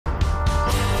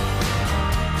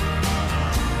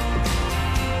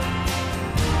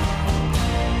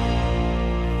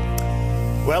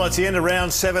Well, it's the end of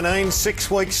round 17, 6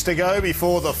 weeks to go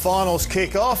before the finals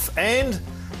kick off, and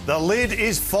the lid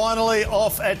is finally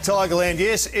off at Tigerland.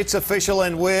 Yes, it's official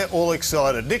and we're all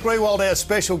excited. Nick Riewoldt, our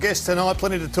special guest tonight,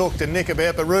 plenty to talk to Nick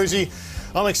about, but Roosie,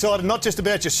 I'm excited not just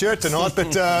about your shirt tonight,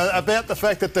 but about the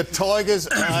fact that the Tigers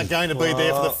are going to be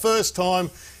there for the first time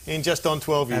in just on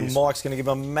 12 years. And Mike's going to give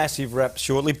a massive rap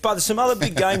shortly. But there's some other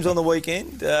big games on the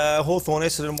weekend. Hawthorn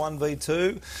Essendon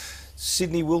 1v2.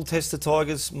 Sydney will test the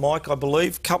Tigers, Mike, I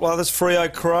believe. A couple others,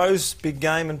 Freo Crows, big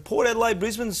game. And Port Adelaide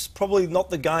Brisbane's probably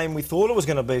not the game we thought it was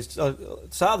going to be. Start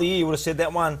of the year, you would have said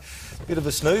that one, bit of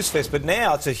a snooze fest. But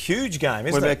now it's a huge game, isn't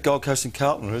it? What about Gold Coast and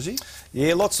Carlton, Rosie?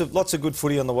 Yeah, lots of good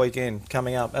footy on the weekend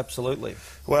coming up, absolutely.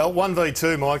 Well,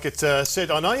 1v2, Mike, it said,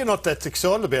 I know you're not that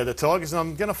excited about the Tigers, and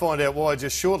I'm going to find out why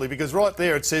just shortly, because right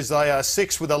there it says they are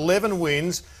 6 with 11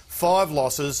 wins, 5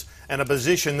 losses, and a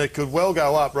position that could well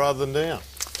go up rather than down.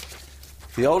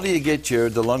 The older you get,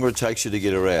 Gerard, the longer it takes you to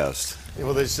get aroused. Yeah,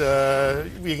 well, there's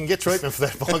you can get treatment for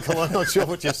that, Michael. I'm not sure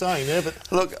what you're saying there,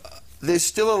 but... Look, there's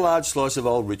still a large slice of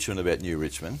old Richmond about New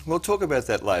Richmond. We'll talk about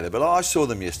that later, but I saw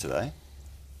them yesterday.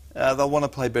 They'll want to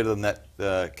play better than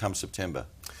that come September.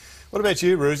 What about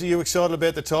you, Rosie? Are you excited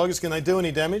about the Tigers? Can they do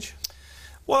any damage?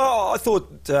 Well, I thought,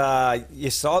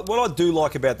 yes, what I do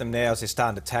like about them now is they're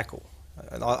starting to tackle.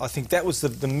 And I think that was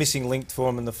the missing link for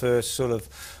them in the first sort of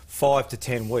 5 to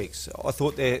 10 weeks. I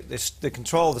thought the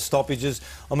control of the stoppages.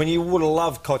 I mean, you would have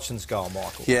loved Cochin's goal,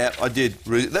 Michael. Yeah, I did.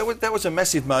 That was a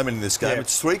massive moment in this game. Yeah.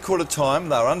 It's three-quarter time.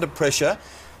 They were under pressure.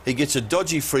 He gets a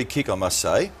dodgy free kick, I must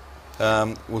say.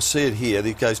 We'll see it here.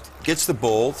 He gets the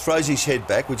ball, throws his head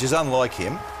back, which is unlike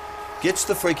him. Gets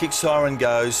the free kick, siren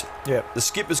goes. Yep. The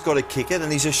skipper's got to kick it,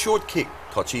 and he's a short kick,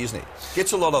 Kochi, isn't he?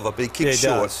 Gets a lot of it, but he kicks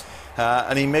short.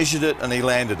 And he measured it and he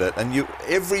landed it. And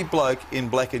every bloke in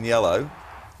black and yellow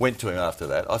went to him after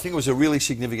that. I think it was a really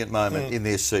significant moment in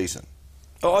their season.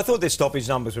 Oh, I thought their stoppage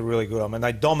numbers were really good. I mean,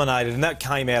 they dominated, and that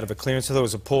came out of a clearance. So there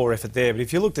was a poor effort there. But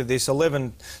if you looked at this,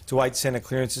 11 to 8 centre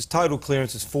clearances, total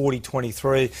clearances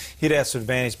 40-23, hit out to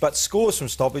advantage. But scores from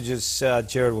stoppages,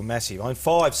 Gerard, were massive. I mean,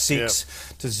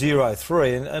 5-6 to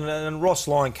 0-3. And Ross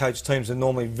Lyon coached teams are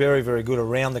normally very, very good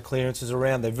around the clearances,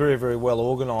 around. They're very, very well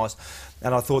organised.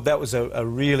 And I thought that was a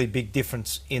really big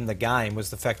difference in the game,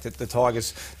 was the fact that the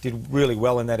Tigers did really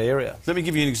well in that area. Let me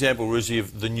give you an example, Rosie,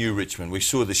 of the new Richmond. We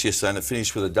saw this yesterday and it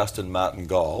finished with a Dustin Martin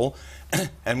goal.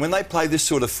 And when they play this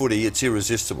sort of footy, it's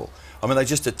irresistible. I mean, they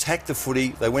just attacked the footy,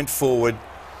 they went forward,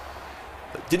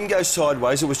 didn't go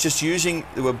sideways, it was just there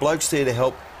were blokes there to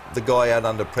help the guy out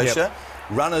under pressure,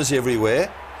 runners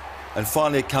everywhere, and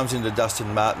finally it comes into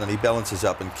Dustin Martin and he balances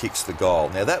up and kicks the goal.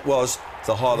 Now that was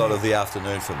the highlight of the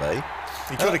afternoon for me.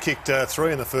 He could have kicked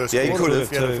 3 in the first quarter. Yeah, he could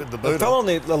have. The boot fell on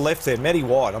the left there, Matty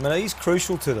White. I mean, he's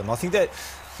crucial to them. I think that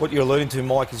what you're alluding to,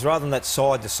 Mike, is rather than that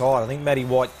side to side, I think Matty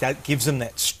White gives them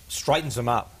that, straightens them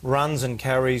up, runs and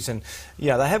carries, and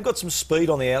yeah, they have got some speed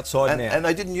on the outside now. And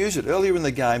they didn't use it earlier in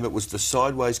the game. It was the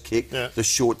sideways kick, the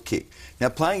short kick.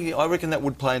 Now I reckon that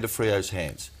would play into Freo's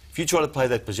hands. If you try to play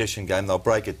that possession game, they'll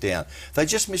break it down. They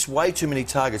just miss way too many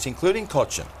targets, including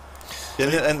Cochin,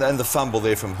 and the fumble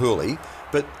there from Healy.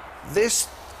 But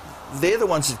they're the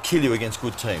ones that kill you against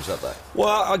good teams, aren't they? Well,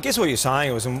 I guess what you're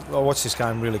saying was, and I watched this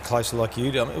game really closely like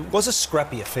you did, I mean, it was a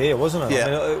scrappy affair, wasn't it? Yeah. I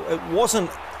mean, it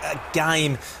wasn't a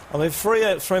game. I mean,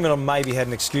 Fremantle maybe had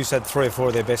an excuse, had 3 or 4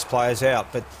 of their best players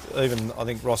out, but even, I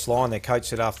think, Ross Lyon, their coach,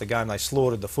 said after the game they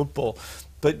slaughtered the football.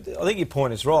 But I think your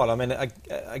point is right. I mean,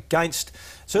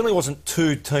 certainly wasn't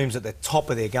 2 teams at the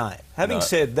top of their game. Having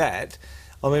said that,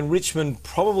 I mean, Richmond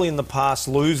probably in the past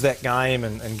lose that game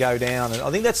and go down. And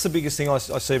I think that's the biggest thing I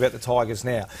see about the Tigers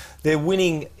now. They're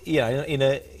winning, you know,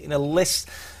 in a less,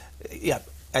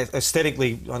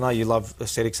 aesthetically. I know you love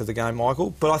aesthetics of the game,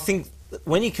 Michael, but I think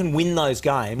when you can win those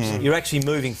games, you're actually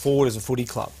moving forward as a footy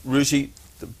club. Rosie,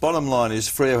 the bottom line is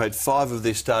Freo had 5 of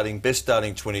their best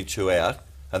starting 22 out,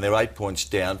 and they're 8 points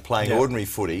down, playing ordinary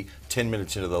footy 10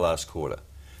 minutes into the last quarter.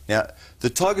 Now, the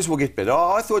Tigers will get better.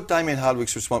 I thought Damien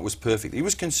Hardwick's response was perfect. He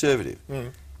was conservative.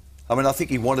 I mean, I think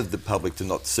he wanted the public to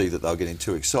not see that they were getting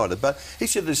too excited, but he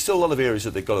said there's still a lot of areas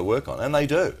that they've got to work on, and they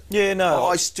do. Yeah, no.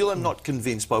 I still am not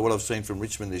convinced by what I've seen from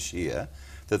Richmond this year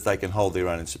that they can hold their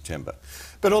own in September.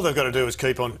 But all they've got to do is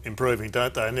keep on improving,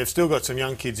 don't they? And they've still got some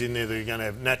young kids in there that are going to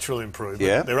have natural improvement.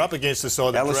 Yeah. They're up against the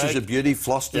side that Alice is a beauty,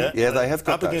 Floston. Yeah, they have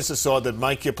got up against the side that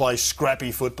make you play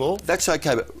scrappy football. That's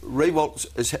okay, but Riewoldt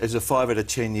is a 5 out of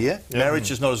 10 year.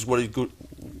 Marriage is not as good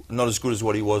as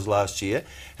what he was last year.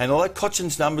 And although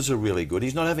Cochin's numbers are really good,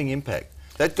 he's not having impact.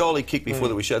 That goal he kicked before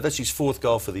that we showed, that's his 4th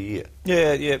goal for the year.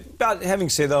 Yeah. But having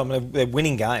said that, I mean, they're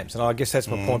winning games, and I guess that's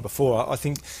my point before. I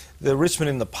think the Richmond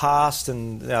in the past,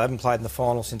 and they haven't played in the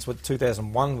final since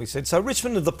 2001, we said. So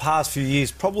Richmond of the past few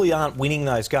years probably aren't winning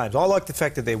those games. I like the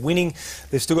fact that they're winning.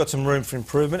 They've still got some room for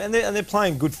improvement, and they're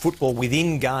playing good football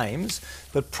within games,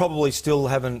 but probably still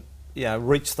haven't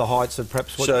reach the heights of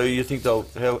perhaps what... So you think will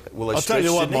they I'll tell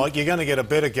you what, Sydney? Mike, you're going to get a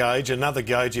better gauge, another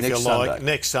gauge if Next you like, Sunday.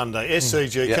 next Sunday.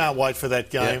 SCG, can't wait for that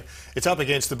game. Yep. It's up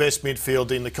against the best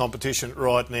midfield in the competition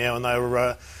right now, and they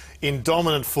were in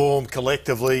dominant form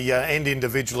collectively and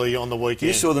individually on the weekend.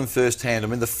 You saw them firsthand. I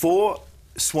mean, the 4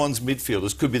 Swans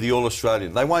midfielders could be the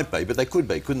All-Australian. They won't be, but they could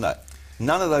be, couldn't they?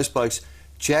 None of those blokes...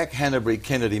 Jack, Hannebery,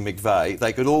 Kennedy, McVeigh,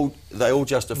 they all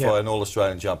justify an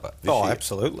All-Australian jumper this year.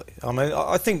 Absolutely. I mean,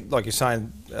 I think, like you're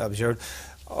saying, Gerard,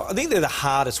 I think they're the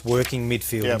hardest working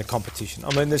midfield in the competition.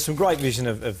 I mean, there's some great vision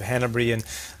of Hannebery, and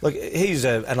look, he's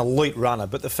an elite runner,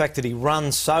 but the fact that he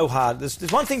runs so hard, there's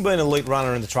one thing being an elite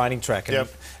runner in the training track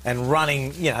and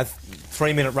running,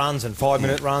 3-minute runs and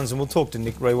 5-minute runs, and we'll talk to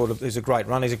Nick Riewoldt, who's a great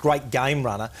runner, he's a great game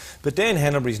runner, but Dan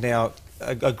Hannebery's now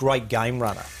a great game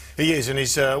runner. He is, and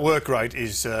his work rate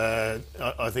is,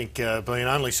 I think, being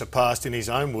only surpassed, in his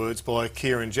own words, by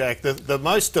Kieren Jack. The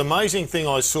most amazing thing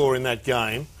I saw in that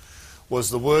game was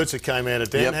the words that came out of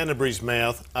Dan Hannebery's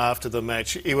mouth after the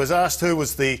match. He was asked who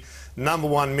was the #1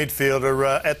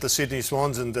 midfielder at the Sydney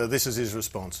Swans, and this is his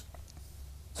response.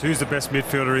 So who's the best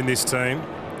midfielder in this team?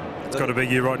 It's got to be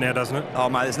you right now, doesn't it? Oh,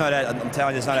 mate, there's no doubt. I'm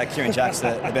telling you, there's no doubt Kieren Jack's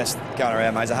the best going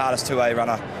around, mate. He's the hardest two-way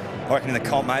runner, I reckon, in the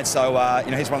comp, mate. So,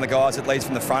 he's one of the guys that leads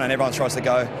from the front, and everyone tries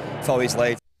to follow his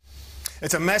lead.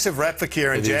 It's a massive rap for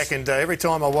Kieren Jack, and every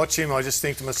time I watch him, I just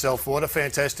think to myself, what a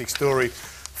fantastic story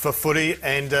for footy.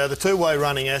 And the two-way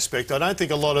running aspect, I don't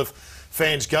think a lot of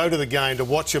fans go to the game to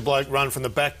watch a bloke run from the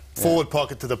back forward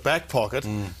pocket to the back pocket,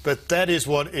 but that is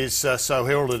what is so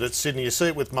heralded at Sydney. You see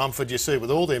it with Mumford, you see it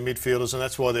with all their midfielders, and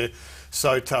that's why they're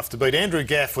so tough to beat. Andrew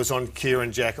Gaff was on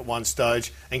Kieren Jack at one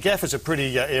stage, and Gaff is a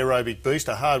pretty aerobic beast,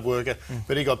 a hard worker,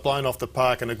 but he got blown off the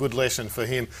park, and a good lesson for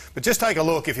him. But just take a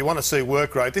look if you want to see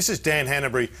work rate. This is Dan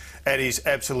Hannebery at his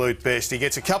absolute best. He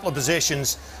gets a couple of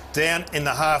possessions down in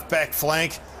the half-back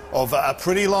flank of a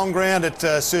pretty long ground at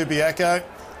Subiaco,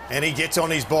 and he gets on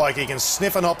his bike. He can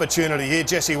sniff an opportunity here.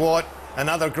 Jesse White,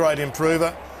 another great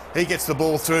improver. He gets the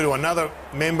ball through to another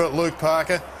member, Luke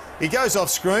Parker. He goes off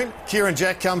screen. Kieren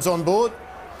Jack comes on board,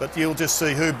 but you'll just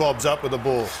see who bobs up with the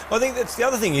ball. I think that's the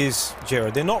other thing is,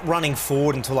 Gerard, they're not running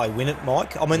forward until they win it,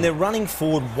 Mike. I mean, they're running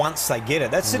forward once they get it.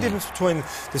 That's the difference between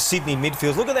the Sydney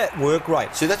midfields. Look at that work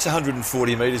rate. See, that's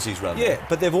 140 metres he's running. Yeah,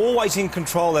 but they're always in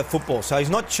control of that football. So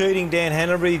he's not cheating, Dan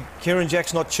Hannebery. Kieren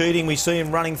Jack's not cheating. We see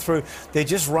him running through. They're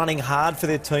just running hard for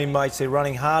their teammates. They're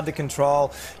running hard to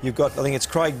control. You've got, I think it's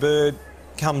Craig Bird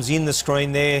comes in the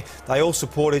screen there. They all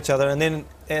support each other. And then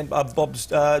Bob's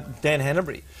Dan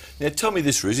Hannebery. Now, tell me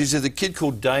this, Roos, is there a kid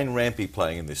called Dane Rampe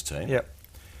playing in this team? Yep.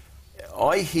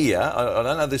 I hear, I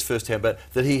don't know this firsthand, but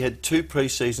that he had 2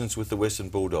 pre-seasons with the Western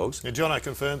Bulldogs. Yeah, Jono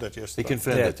confirmed that yesterday. He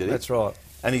confirmed that, did he? That's right.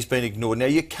 And he's been ignored. Now,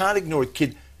 you can't ignore a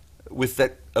kid with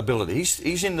that ability.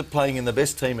 He's playing in the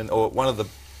best team, or one of the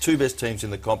 2 best teams in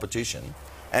the competition,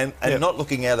 and not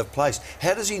looking out of place.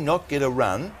 How does he not get a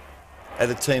run at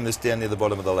a team that's down near the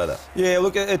bottom of the ladder? Yeah,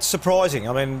 look, it's surprising.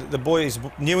 I mean, the boy is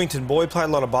Newington boy, played a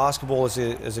lot of basketball as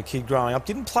a kid growing up.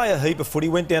 Didn't play a heap of footy.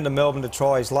 Went down to Melbourne to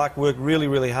try his luck, worked really,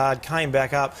 really hard, came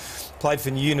back up, played for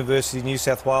University of New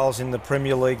South Wales in the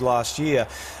Premier League last year.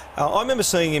 I remember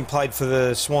seeing him played for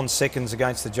the Swans seconds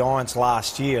against the Giants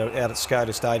last year out at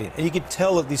Skoda Stadium. And you could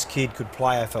tell that this kid could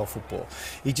play AFL football.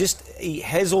 He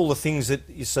has all the things that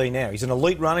you see now. He's an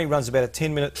elite runner. He runs about a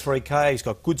 10-minute 3K. He's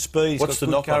got good speed. He's got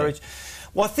good courage.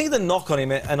 Well, I think the knock on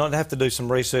him, and I'd have to do some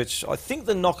research, I think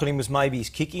the knock on him was maybe his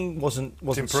kicking wasn't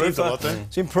improved super. a lot then.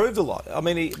 It's improved a lot. I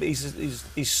mean,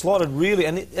 he's slotted really,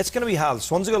 and it's going to be hard. The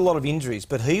Swans have got a lot of injuries,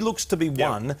 but he looks to be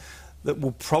one that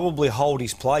will probably hold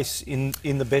his place in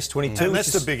the best 22. And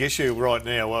that's the big issue right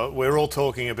now. We're all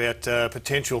talking about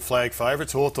potential flag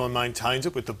favourites. Hawthorn maintains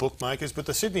it with the bookmakers, but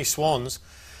the Sydney Swans,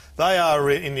 they are,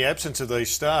 in the absence of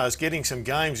these stars, getting some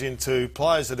games into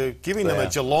players that are giving them a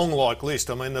Geelong-like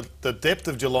list. I mean, the depth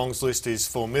of Geelong's list is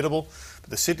formidable, but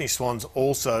the Sydney Swans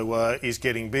also is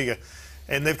getting bigger.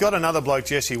 And they've got another bloke,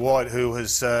 Jesse White, who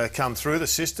has come through the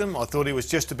system. I thought he was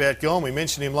just about gone. We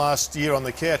mentioned him last year on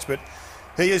the couch, but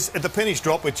he is, the penny's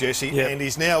dropped with Jesse, and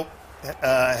he's now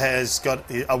has got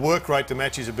a work rate to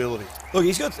match his ability. Look,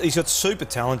 he's got super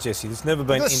talent, Jesse. There's never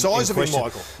been The size of him, question.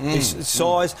 Michael. His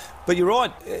size, but you're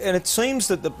right, and it seems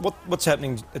that what's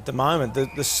happening at the moment,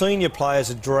 the senior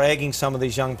players are dragging some of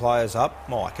these young players up,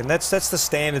 Mike, and that's the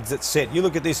standards that's set. You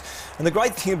look at this, and the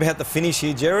great thing about the finish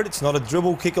here, Gerard, it's not a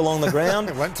dribble kick along the ground.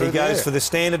 He goes for the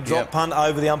standard drop punt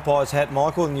over the umpire's hat,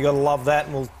 Michael, and you've got to love that.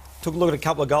 And we'll took a look at a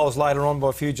couple of goals later on by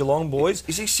a few Geelong boys.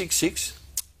 Is he 6'6"?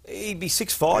 He'd be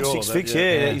 6'5",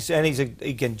 6'6", yeah.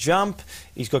 He can jump.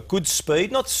 He's got good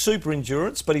speed, not super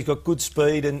endurance, but he's got good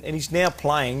speed, and he's now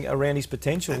playing around his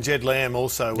potential. And Jed Lamb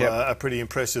also a pretty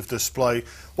impressive display.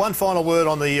 One final word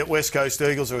on the West Coast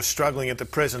Eagles, who are struggling at the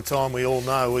present time, we all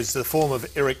know, is the form of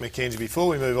Eric McKenzie. Before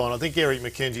we move on, I think Eric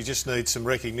McKenzie just needs some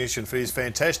recognition for his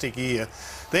fantastic year.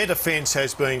 Their defence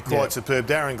has been quite superb.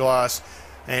 Darren Glass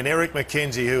and Eric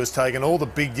McKenzie, who has taken all the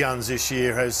big guns this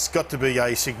year, has got to be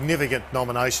a significant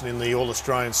nomination in the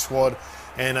All-Australian squad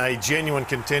and a genuine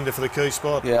contender for the key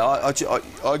spot. Yeah, I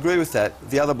agree with that.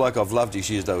 The other bloke I've loved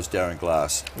this year, though, was Darren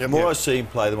Glass. The more I see him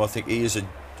play, the more I think he is a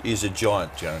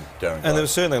giant, Darren Glass. And there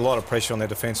was certainly a lot of pressure on their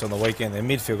defence on the weekend. Their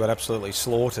midfield got absolutely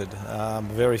slaughtered.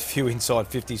 Very few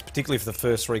inside 50s, particularly for the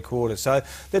first three quarters. So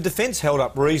their defence held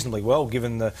up reasonably well,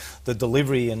 given the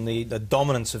delivery and the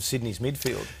dominance of Sydney's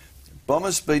midfield.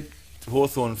 Bombers beat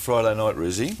Hawthorn Friday night,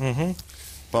 Rizzy.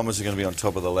 Bombers are going to be on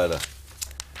top of the ladder.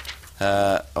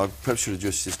 I perhaps should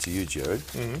address this to you, Gerard.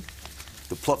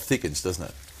 The plot thickens, doesn't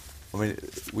it? I mean,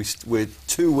 we're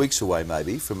 2 weeks away,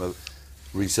 maybe, from a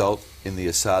result in the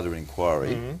Asada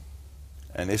inquiry,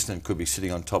 and Essendon could be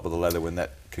sitting on top of the ladder when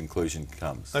that conclusion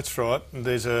comes. That's right.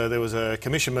 There was a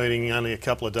commission meeting only a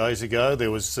couple of days ago.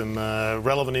 There was some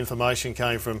relevant information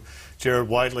came from Gerard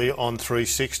Whateley on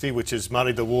 360, which has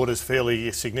muddied the waters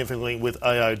fairly significantly with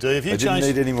AOD. Have you didn't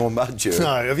need any more mud, Gerard.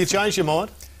 No. Have you changed your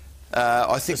mind?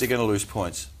 I think they're going to lose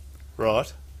points.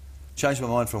 Right. Changed my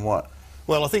mind from what?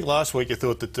 Well, I think last week you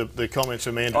thought that the comments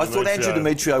from Andrew Demetrio... I thought Andrew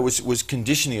Demetrio was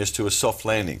conditioning us to a soft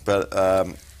landing, but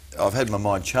I've had my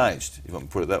mind changed, if I can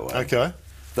put it that way. OK.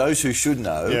 Those who should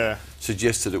know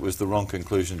suggested it was the wrong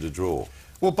conclusion to draw.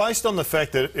 Well, based on the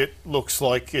fact that it looks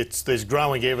like there's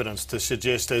growing evidence to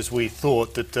suggest, as we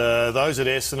thought, that those at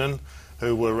Essendon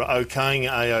who were okaying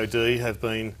AOD have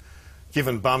been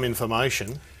given bum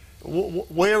information,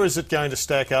 where is it going to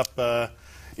stack up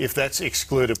if that's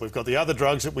excluded? We've got the other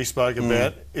drugs that we spoke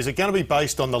about. Is it going to be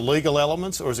based on the legal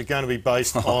elements, or is it going to be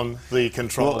based on the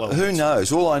control elements? Who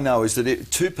knows? All I know is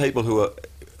that two people who are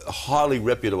highly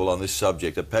reputable on this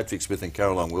subject are Patrick Smith and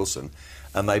Caroline Wilson,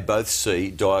 and they both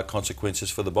see dire consequences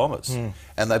for the Bombers.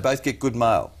 And they both get good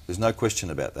mail. There's no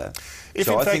question about that. If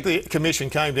in fact the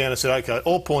Commission came down and said, OK,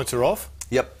 all points are off,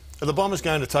 are the Bombers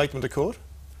going to take them to court?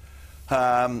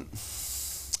 I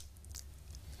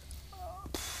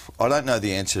don't know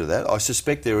the answer to that. I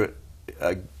suspect their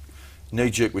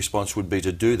knee-jerk response would be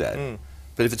to do that.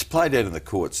 But if it's played out in the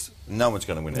courts, no one's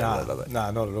going to win out of that, are they? No,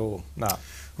 not at all. No.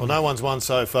 Well, no one's won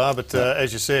so far, but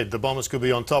as you said, the Bombers could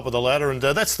be on top of the ladder, and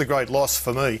that's the great loss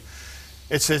for me.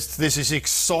 It says there's this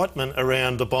excitement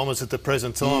around the Bombers at the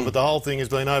present time, but the whole thing has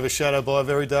been overshadowed by a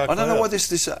very dark cloud. I don't know why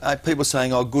there's people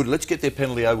saying, oh, good, let's get their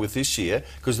penalty over with this year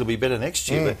because they'll be better next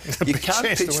year. But you can't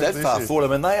pitch that far forward. I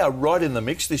mean, they are right in the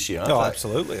mix this year, aren't they?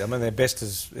 Absolutely. I mean, their best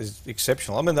is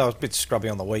exceptional. I mean, they were a bit scrubby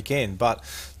on the weekend, but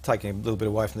taking a little bit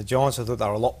away from the Giants, I thought they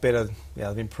were a lot better.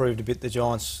 They've improved a bit, the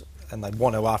Giants, and they'd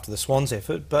want to after the Swans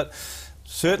effort, but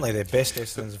certainly their best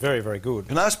Essendon's very, very good.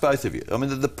 Can I ask both of you? I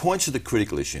mean, the points are the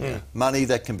critical issue now. Money,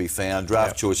 that can be found.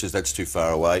 Draft choices, that's too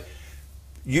far away.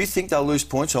 You think they'll lose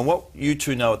points? On what you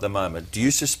two know at the moment, do you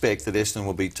suspect that Essendon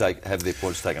will have their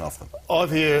points taken off them?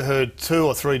 I've heard 2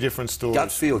 or 3 different stories.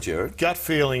 Gut feel, Gerard? Gut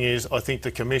feeling is I think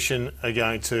the Commission are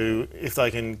going to, if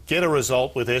they can get a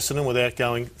result with Essendon without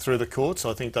going through the courts,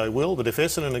 I think they will. But if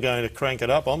Essendon are going to crank it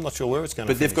up, I'm not sure where it's going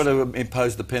to finish. But they've got to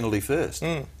impose the penalty first.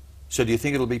 So do you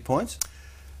think it'll be points?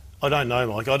 I don't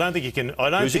know, Mike. I don't think you can.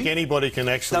 I don't think anybody can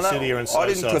actually sit here and say so. I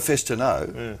didn't profess to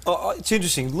know. It's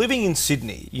interesting. Living in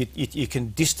Sydney, you can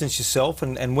distance yourself,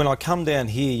 and when I come down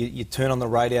here, you turn on the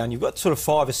radar, and you've got sort of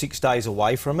 5 or 6 days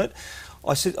away from it.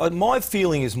 I said my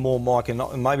feeling is more, Mike, and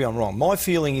maybe I'm wrong. My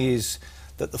feeling is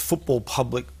that the football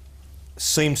public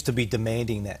seems to be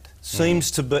demanding that.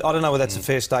 Seems to be. I don't know whether that's a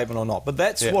fair statement or not, but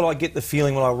that's what I get the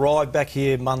feeling when I arrive back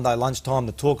here Monday lunchtime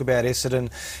to talk about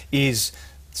Essendon. Is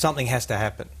something has to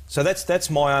happen. So that's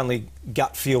my only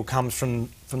gut feel, comes from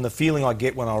the feeling I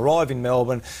get when I arrive in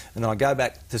Melbourne, and then I go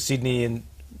back to Sydney and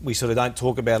we sort of don't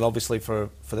talk about it obviously for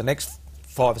the next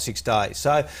 5 or 6 days.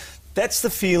 So That's the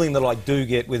feeling that I do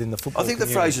get within the football I think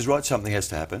community. the Fraser's right, something has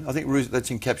to happen. I think that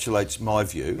encapsulates my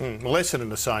view. Well,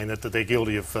 Essendon are saying that they're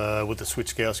guilty of, with the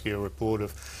Switchkowski report,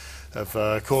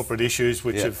 of corporate issues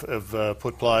which have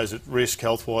put players at risk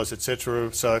health-wise,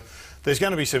 etc. So there's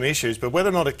going to be some issues, but whether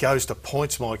or not it goes to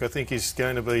points, Mike, I think is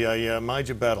going to be a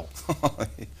major battle.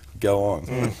 Go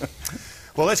on.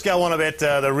 Well, let's go on about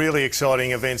the really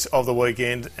exciting events of the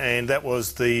weekend, and that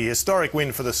was the historic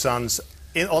win for the Suns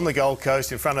on the Gold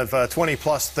Coast in front of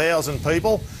 20,000+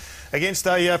 people against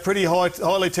a pretty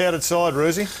highly touted side,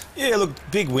 Roosy. Yeah, look,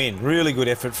 big win. Really good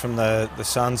effort from the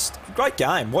Suns. Great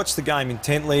game. Watched the game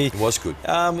intently. It was good.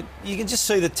 You can just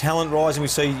see the talent rising. We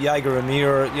see Jaeger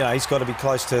Amira, he's got to be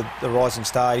close to the rising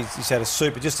star. He's had a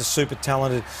super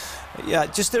talented... Yeah,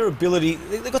 just their ability.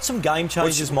 They've got some game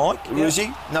changers, Mike. Roosy,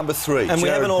 number 3. And we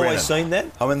Jared haven't always Brennan. seen that.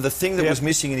 I mean, the thing that was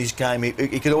missing in his game, he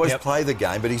could always play the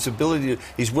game, but his ability,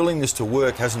 his willingness to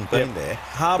work hasn't been there.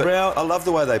 Harbrow. I love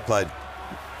the way they played.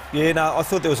 Yeah, no, I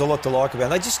thought there was a lot to like about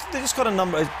it. They just got a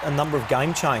number of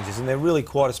game changers, and they're really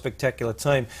quite a spectacular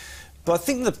team. But I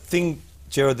think the thing,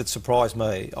 Gerard, that surprised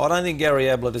me, I don't think Gary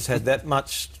Ablett has had that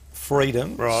much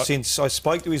freedom since I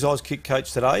spoke to his Oz kick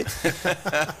coach today.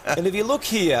 And if you look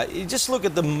here, you just look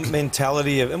at the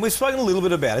mentality of, and we've spoken a little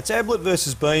bit about it, it's Ablett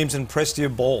versus Beams and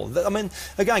Prestia ball. I mean,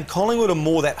 again, Collingwood are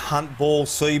more that hunt ball,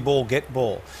 see ball, get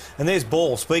ball. And there's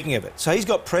Ball, speaking of it. So he's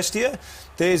got Prestia,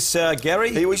 there's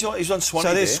Gary. He's on Swan.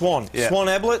 So there's Swan. Yeah. Swan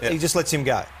Ablett, he just lets him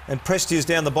go. And Prestia's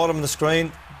down the bottom of the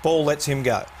screen, Ball lets him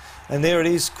go. And there it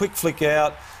is, quick flick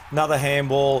out, another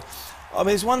handball. I mean,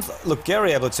 there's one... Look,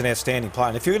 Gary Ablett's an outstanding player,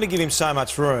 and if you're going to give him so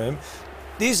much room,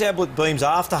 there's Ablett Beams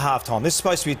after half-time. This is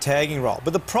supposed to be a tagging role.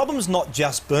 But the problem's not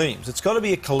just Beams. It's got to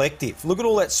be a collective. Look at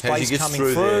all that space coming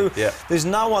through. There. There's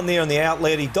no one there on the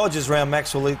outlet. He dodges around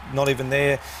Maxwell, not even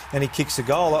there, and he kicks a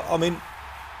goal. I mean,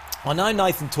 I know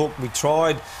Nathan talked, we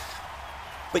tried,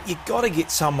 but you've got to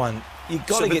get someone... You've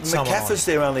got to get someone on. McCaffrey's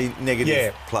their only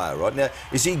negative player, right? Now,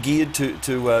 is he geared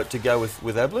to go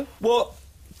with Ablett? Well...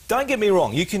 Don't get me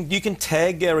wrong, you can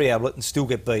tag Gary Ablett and still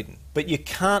get beaten, but you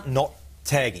can't not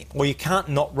tag him, or you can't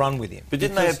not run with him. But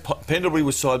didn't they have... Pendlebury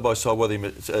was side by side with him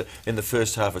in the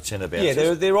first half at centre bounces.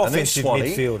 Yeah, they're offensive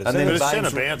midfielders. And then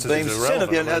centre bounces is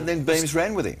irrelevant. And then Beams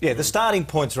ran with him. Yeah, the starting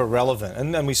points are irrelevant,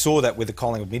 and we saw that with the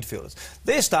Collingwood midfielders.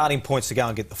 Their starting points to go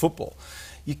and get the football.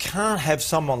 You can't have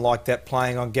someone like that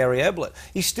playing on Gary Ablett.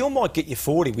 He still might get you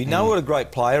 40. We know what a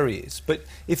great player he is. But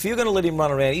if you're going to let him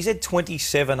run around, he's had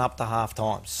 27 up to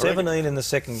half-time, 17 in the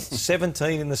second,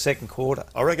 17 in the second quarter.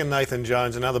 I reckon Nathan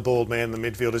Jones, another bald man in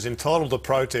the midfield, is entitled to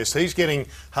protest. He's getting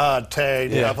hard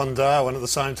tagged up on Darwin at the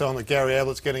same time that Gary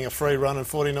Ablett's getting a free run and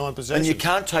 49 possessions. And you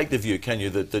can't take the view, can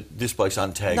you, that this bloke's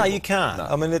untaggable? No, you can't. No.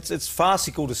 I mean, it's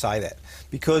farcical to say that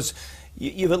because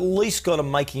you've at least got to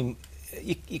make him...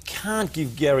 You can't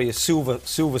give Gary a silver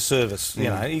service. You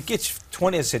know, he gets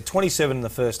 27 in the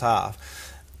first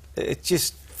half. It's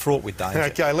just fraught with danger.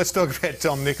 OK, let's talk about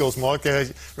Tom Nichols, Mike.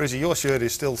 Rizzy, your shirt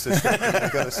is still sitting there,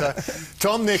 I've got to say.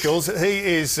 Tom Nichols, he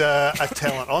is a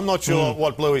talent. I'm not sure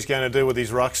what Bluey's going to do with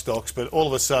his ruck stocks, but all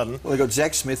of a sudden... Well, they've got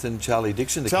Zach Smith and Charlie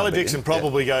Dixon to Charlie Dixon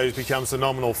probably becomes the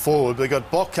nominal forward. They've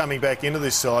got Bock coming back into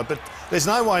this side, but there's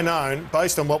no way known,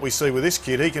 based on what we see with this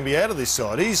kid, he can be out of this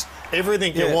side. He's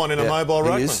everything you want in a mobile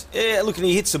ruckman. Yeah, look, and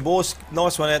he hits the ball.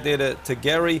 Nice one out there to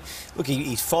Gary. Look,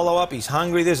 he's follow-up, he's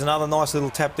hungry. There's another nice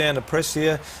little tap down to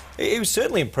Prestia. He was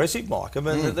certainly impressive, Mike. I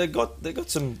mean, they've got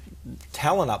some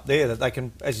talent up there that they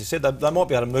can, as you said, they might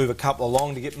be able to move a couple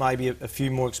along to get maybe a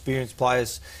few more experienced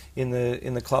players in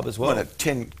the club as well.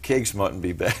 10 kegs mightn't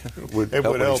be bad. It would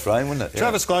help his frame, wouldn't it?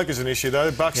 Travis Cloak is an issue,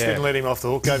 though. Bucks didn't let him off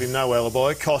the hook, gave him no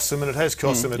alibi. It cost him, and it has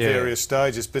cost him at various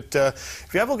stages. But if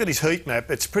you have a look at his heat map,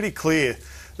 it's pretty clear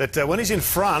that when he's in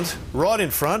front, right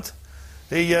in front,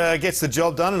 he gets the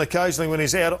job done, and occasionally when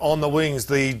he's out on the wings,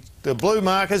 the blue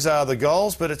markers are the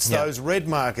goals, but it's those red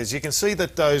markers. You can see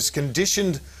that those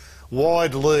conditioned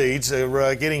wide leads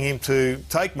are getting him to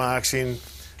take marks in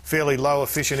fairly low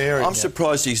efficient areas. I'm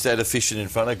surprised he's that efficient in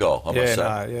front of goal, I must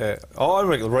say. I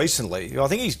reckon recently, I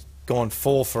think he's gone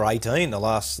 4 for 18 the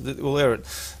last... Well, they're at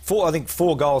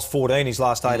 4 goals, 14 his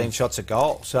last 18 shots at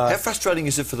goal. So how frustrating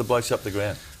is it for the blokes up the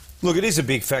ground? Look, it is a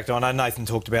big factor. I know Nathan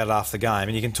talked about it after the game,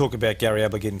 and you can talk about Gary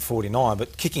Ablett getting 49,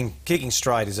 but kicking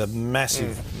straight is a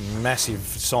massive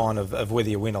sign of whether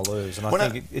you win or lose, and I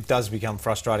think it does become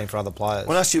frustrating for other players.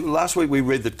 When I asked you, last week we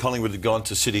read that Collingwood had gone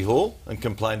to City Hall and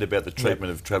complained about the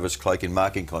treatment of Travis Cloak in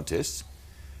marking contests.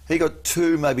 He got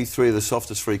 2, maybe 3 of the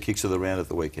softest free kicks of the round at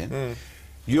the weekend.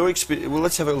 Your experience... Well,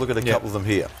 let's have a look at a couple of them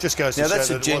here. Just goes to now, show that's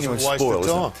that a genuine it wasn't a waste spoil, of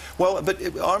isn't time. it? Well,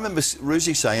 but I remember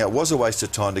Ruzi saying it was a waste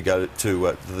of time to go to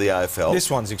the AFL. This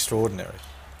one's extraordinary.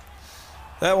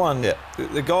 That one, Yeah.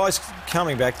 the guy's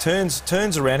coming back, turns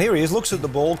around. Here he is, looks at the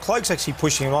ball. Cloke's actually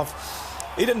pushing him off.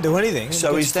 He didn't do anything.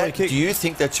 So do you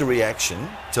think that's a reaction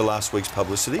to last week's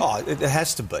publicity? Oh, it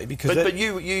has to be because. But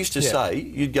you used to say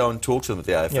you'd go and talk to them at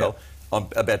the AFL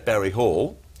about Barry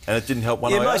Hall, and it didn't help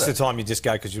one iota. Most of the time you just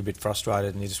go because you're a bit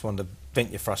frustrated and you just wanted to vent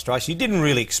your frustration. You didn't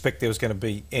really expect there was going to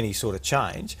be any sort of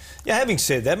change. Yeah, having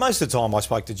said that, most of the time I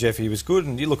spoke to Jeff, he was good,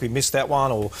 and look, we missed that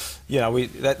one, or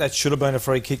that should have been a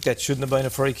free kick, that shouldn't have been a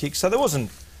free kick. So there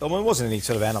wasn't any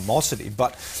sort of animosity,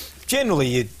 but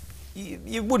generally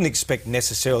you wouldn't expect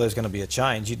necessarily there's going to be a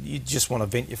change. You just want to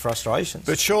vent your frustrations.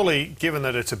 But surely, given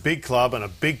that it's a big club and a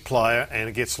big player and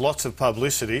it gets lots of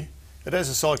publicity, it has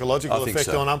a psychological effect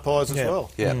on umpires as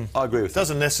well. Yeah, I agree with that. It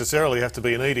doesn't necessarily have to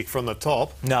be an edict from the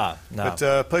top. No.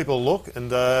 But people look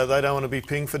and they don't want to be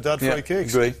pinged for dud free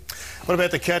kicks. Agree. What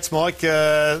about the Cats, Mike?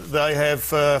 They have,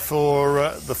 for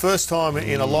the first time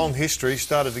in a long history,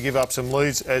 started to give up some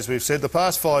leads, as we've said. The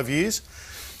past 5 years,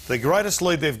 the greatest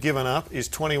lead they've given up is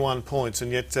 21 points,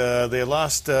 and yet their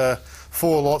last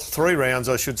three rounds,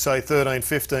 I should say, 13,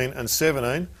 15 and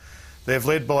 17, they've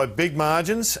led by big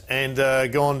margins and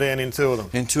gone down in two of them.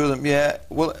 In two of them, yeah.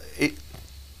 Well,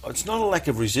 it's not a lack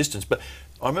of resistance, but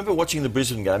I remember watching the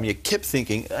Brisbane game, you kept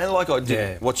thinking, and like I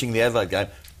did watching the Adelaide game,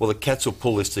 well, the Cats will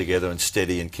pull this together and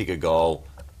steady and kick a goal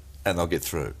and they'll get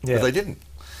through. Yeah. But they didn't.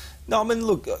 No, I mean,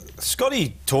 look,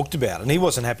 Scotty talked about it and he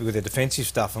wasn't happy with their defensive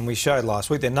stuff, and we showed last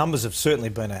week their numbers have certainly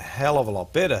been a hell of a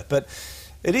lot better, but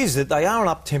it is that they are an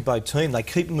up-tempo team. They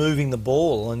keep moving the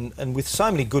ball, and with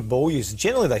so many good ball users,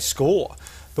 generally they score.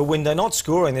 But when they're not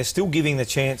scoring, they're still giving the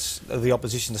chance of the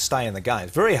opposition to stay in the game.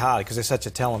 It's very hard because they're such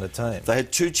a talented team. They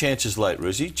had two chances late,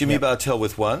 Rosie. Jimmy Bartell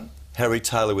with one, Harry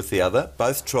Taylor with the other.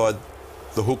 Both tried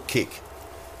the hook kick.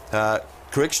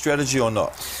 Correct strategy or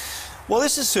not? Well,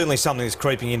 this is certainly something that's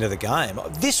creeping into the game.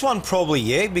 This one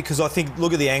probably, because I think,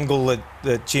 look at the angle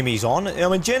that Jimmy's on. I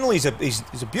mean, generally he's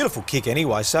a beautiful kick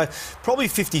anyway, so probably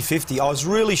 50-50. I was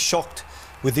really shocked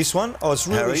with this one. I was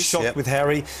really shocked with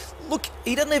Harry. Look,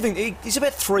 he doesn't even... He's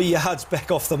about 3 yards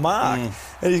back off the mark,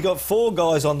 and he's got four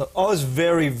guys on the... I was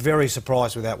very, very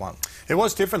surprised with that one. It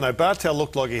was different, though. Bartel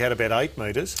looked like he had about 8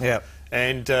 metres. Yeah.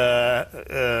 And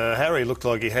Harry looked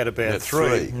like he had about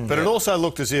 3. But it also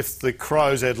looked as if the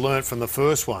Crows had learnt from the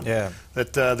first one. Yeah.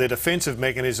 That their defensive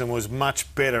mechanism was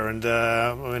much better, and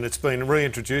I mean, it's been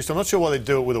reintroduced. I'm not sure why they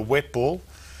do it with a wet ball.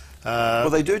 Well,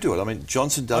 they do it. I mean,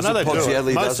 Johnson does it, Most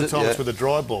of the time it's with a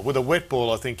dry ball. With a wet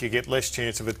ball, I think you get less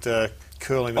chance of it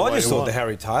curling the way you want. I just thought the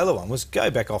Harry Taylor one was go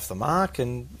back off the mark,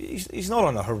 and he's not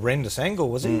on a horrendous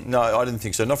angle, was he? No, I didn't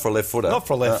think so. Not for a left footer. Not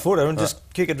for a left footer, and just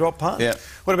kick a drop punt. Yeah.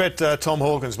 What about Tom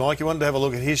Hawkins, Mike? You wanted to have a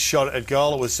look at his shot at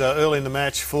goal. It was early in the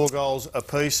match, 4 goals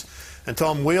apiece, and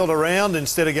Tom wheeled around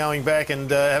instead of going back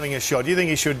and having a shot. Do you think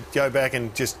he should go back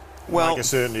and just make a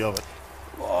certainty of it?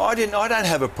 I don't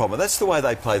have a problem. That's the way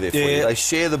they play their footy. They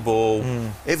share the ball.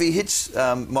 If he hits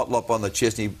Motlop on the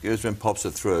chest and he goes and pops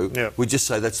it through, we just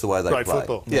say that's the way they play. Great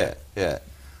football. Yeah.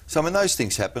 So, I mean, those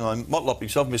things happen. Motlop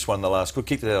himself missed one in the last good,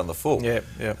 kicked it out on the full. Yeah.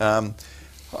 How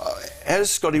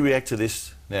does Scotty react to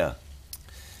this now?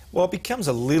 Well, it becomes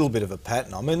a little bit of a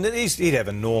pattern. I mean, he'd have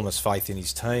enormous faith in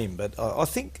his team, but I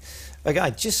think,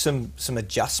 again, just some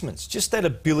adjustments, just that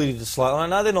ability to slow. I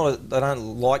know they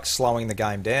don't like slowing the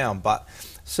game down, but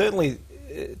certainly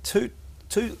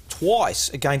twice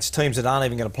against teams that aren't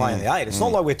even going to play in the 8. It's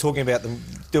not like we're talking about them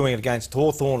doing it against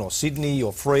Hawthorn or Sydney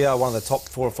or Freo, one of the top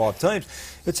 4 or 5 teams.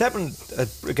 It's happened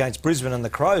against Brisbane and the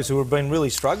Crows, who have been really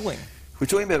struggling. We're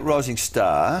talking about rising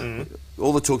star.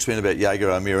 All the talk's been about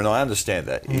Jaeger O'Meara, and I understand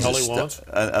that. Ollie Wines.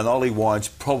 And Ollie Wines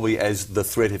probably as the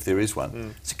threat if there is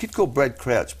one. It's a kid called Brad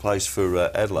Crouch, plays for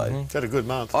Adelaide. He's had a good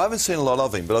month. I haven't seen a lot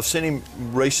of him, but I've seen him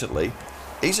recently.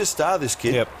 He's a star, this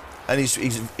kid. Yep. And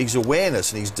his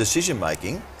awareness and his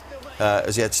decision-making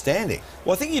is outstanding.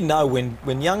 Well, I think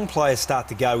when young players start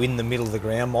to go in the middle of the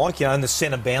ground, Mike, and the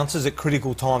centre bounces at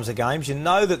critical times of games, you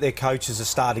know that their coaches are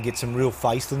starting to get some real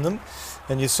faith in them.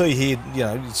 And you see here,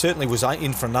 he certainly was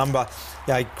in for a number.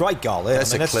 Great goal there.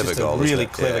 That's a clever goal. Really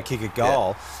clever kick of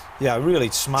goal. Yeah, really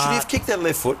smart. Should he have kicked that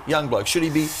left foot, young bloke? Should he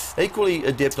be equally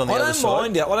adept on the other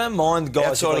side? I don't mind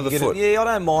guys outside of the foot. I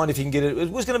don't mind if you can get it.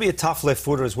 It was going to be a tough left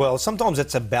footer as well. Sometimes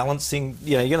it's a balancing.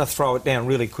 You're going to throw it down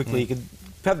really quickly. You could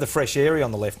have the fresh area on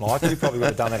the left, Mike. You probably would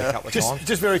have done that a couple of times.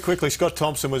 Just very quickly, Scott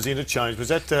Thompson was interchanged. Was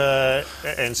that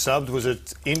and subbed? Was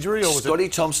it injury or was Scotty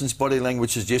Thompson's body language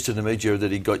suggested to me, Gerard,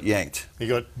 that he got yanked.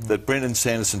 That Brendan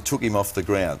Sanderson took him off the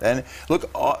ground. And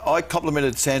look, I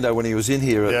complimented Sando when he was in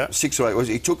here at 6 or 8.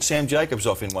 He took Sam Jacobs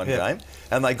off in one game,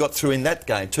 and they got through in that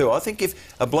game too. I think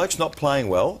if a bloke's not playing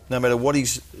well, no matter what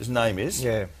his name is,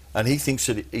 and he thinks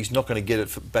that he's not going to get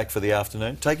it back for the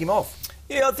afternoon, take him off.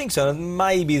 Yeah, I think so.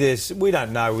 Maybe we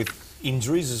don't know with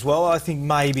injuries as well. I think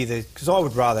maybe because I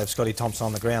would rather have Scotty Thompson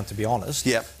on the ground, to be honest.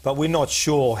 Yeah. But we're not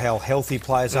sure how healthy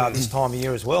players are this time of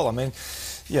year as well. I mean,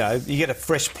 you know, you get a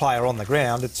fresh player on the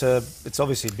ground, it's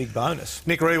obviously a big bonus.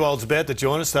 Nick Riewoldd's about to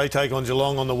join us. They take on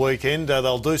Geelong on the weekend.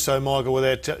 They'll do so, Michael,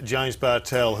 without James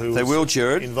Bartel, who was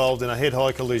involved in a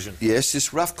head-high collision. Yes,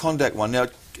 this rough contact one. Now,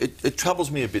 it troubles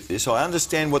me a bit, this. I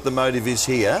understand what the motive is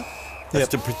here. That's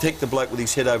to protect the bloke with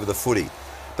his head over the footy.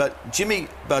 But Jimmy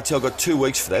Bartel got 2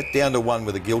 weeks for that, down to 1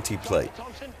 with a guilty plea.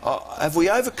 Have we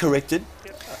overcorrected?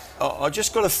 I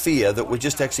just got a fear that we're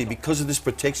just actually, because of this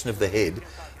protection of the head,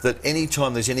 that any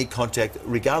time there's any contact,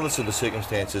 regardless of the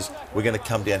circumstances, we're going to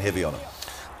come down heavy on it.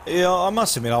 Yeah, I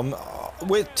must admit,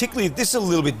 particularly this is a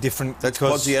little bit different. That's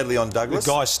Podsy Adley on Douglas.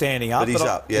 The guy's standing up. But he's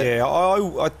up, yeah.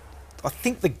 Yeah, I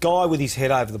think the guy with his head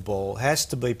over the ball has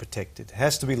to be protected,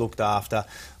 has to be looked after.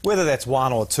 Whether that's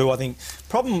 1 or 2, I think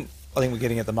we're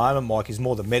getting at the moment, Mike, is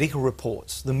more the medical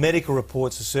reports. The medical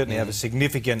reports certainly have a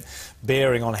significant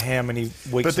bearing on how many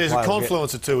weeks. But there's a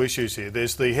confluence of 2 issues here.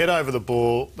 There's the head over the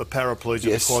ball, the paraplegia,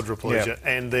 the quadriplegia,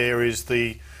 and there is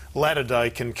the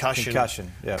latter-day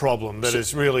concussion problem that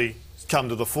has really come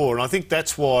to the fore. And I think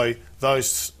that's why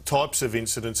those types of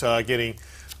incidents are getting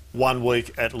 1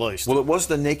 week at least. Well, it was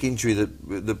the neck injury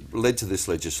that led to this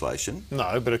legislation.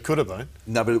 No, but it could have been.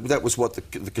 No, but that was what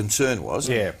the concern was.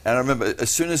 Yeah. And I remember as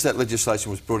soon as that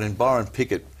legislation was brought in, Byron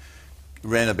Pickett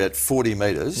ran about 40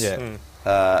 metres. Yeah.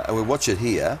 And we watch it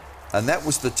here. And that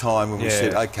was the time when we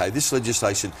said, OK, this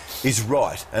legislation is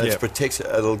right and it's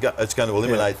going to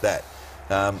eliminate that.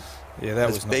 Yeah, that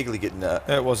was Begley getting.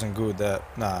 That wasn't good.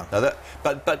 No.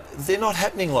 But they're not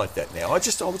happening like that now. I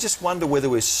just wonder whether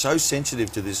we're so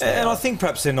sensitive to this now. And I think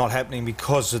perhaps they're not happening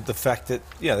because of the fact that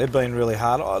they've been really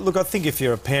hard. Look, I think if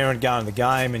you're a parent going to the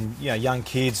game and young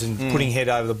kids and putting head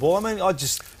over the ball, I mean, I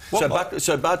just.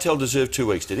 So Bartel deserved 2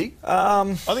 weeks, did he?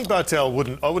 I think Bartel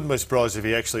wouldn't. I wouldn't be surprised if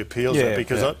he actually appeals it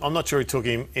because I'm not sure he took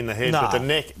him in the head, but the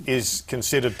neck is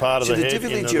considered part of the head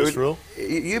in this rule.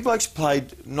 You blokes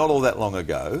played not all that long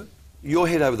ago. Your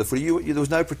head over the footy, there was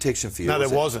no protection for you. No, there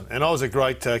wasn't. And I was a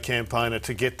great campaigner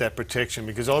to get that protection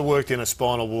because I worked in a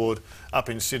spinal ward up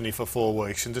in Sydney for 4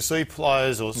 weeks. And to see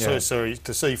players,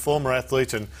 to see former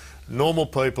athletes and normal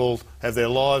people have their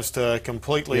lives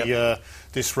completely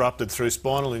disrupted through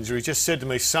spinal injury just said to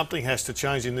me something has to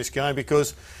change in this game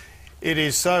because it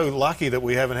is so lucky that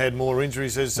we haven't had more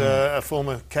injuries as a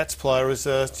former Cats player has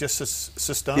just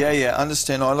sustained. Yeah,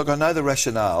 understand. I know the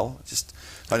rationale.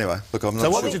 Anyway, look, I'm not sure. So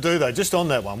what would you do, though, just on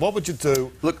that one? What would you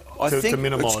do to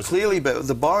minimise it? It's clearly, but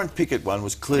the Byron Pickett one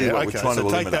was clearly what we're trying to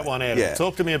eliminate. So take that one out. Yeah.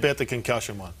 Talk to me about the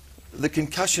concussion one. The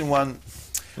concussion one...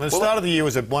 The start of the year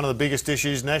was one of the biggest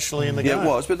issues nationally in the game. Yeah, it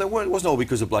was, but it wasn't all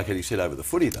because the bloke had his head over the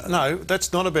footy, though. No,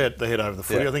 that's not about the head over the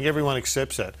footy. I think everyone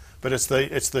accepts that. But it's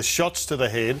the shots to the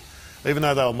head, even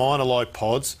though they were minor like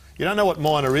pods. You don't know what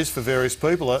minor is for various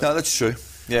people. No, that's true.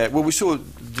 Yeah, well, we saw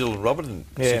Dylan Robertson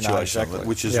situation,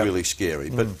 which is really scary.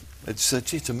 But it's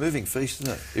a moving feast,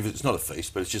 isn't it? If it's not a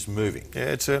feast, but it's just moving.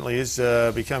 Yeah, it certainly is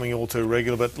becoming all too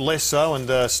regular, but less so. And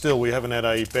still, we haven't had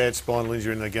a bad spinal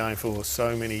injury in the game for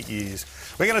so many years.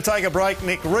 We're going to take a break.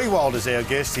 Nick Riewoldt is our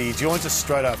guest. He joins us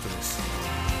straight after this.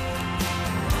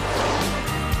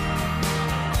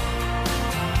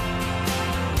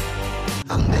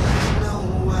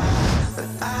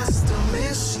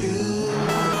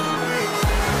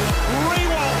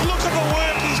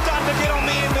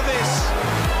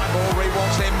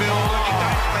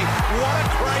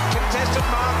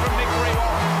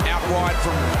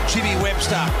 From Jimmy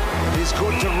Webster is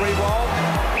good to Riewoldt.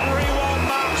 Riewoldt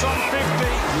marks on 50.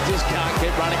 You just can't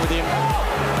keep running with him.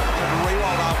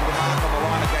 Riewoldt able to mark on the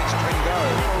line against Tringo.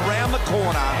 Around the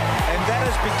corner, and that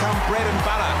has become bread and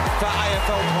butter for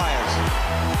AFL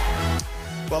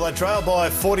players. Well, they trailed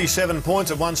by 47 points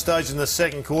at one stage in the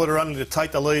second quarter, only to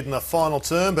take the lead in the final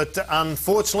term, but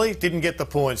unfortunately didn't get the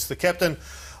points. The captain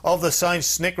of the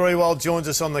Saints, Nick Riewoldt, joins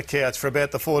us on the couch for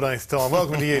about the 14th time.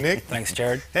 Welcome to you, Nick. Thanks,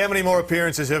 Gerard. How many more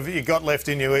appearances have you got left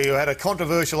in you? You had a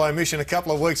controversial omission a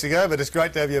couple of weeks ago, but it's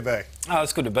great to have you back. Oh,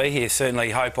 it's good to be here. Certainly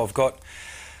hope I've got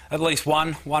at least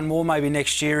one more maybe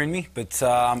next year in me. But,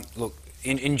 look,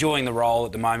 enjoying the role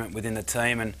at the moment within the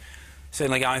team and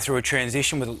certainly going through a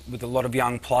transition with a lot of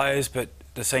young players, but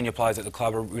the senior players at the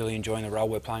club are really enjoying the role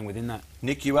we're playing within that.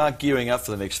 Nick, you are gearing up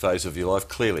for the next phase of your life,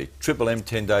 clearly. Triple M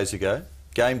 10 days ago.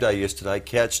 Game day yesterday,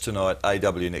 couch tonight,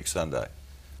 AW next Sunday.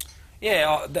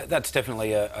 Yeah, that's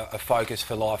definitely a focus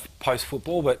for life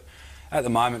post-football, but at the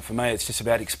moment for me it's just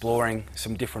about exploring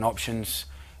some different options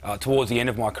towards the end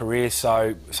of my career.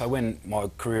 So when my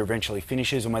career eventually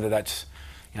finishes, and whether that's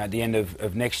at the end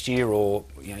of next year, or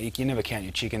you can never count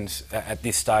your chickens at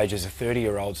this stage as a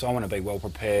 30-year-old. So I want to be well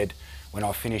prepared when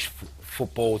I finish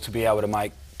football to be able to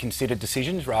make considered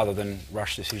decisions rather than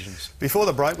rush decisions. Before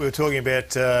the break, we were talking about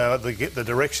the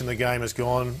direction the game has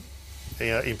gone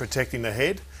in protecting the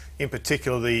head, in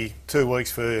particular the 2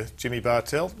 weeks for Jimmy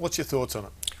Bartell. What's your thoughts on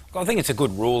it? I think it's a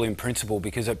good rule in principle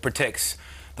because it protects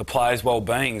the players'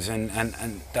 well-beings, and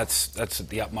that's at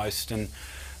the utmost and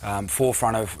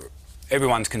forefront of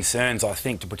everyone's concerns, I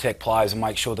think, to protect players and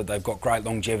make sure that they've got great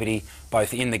longevity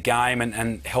both in the game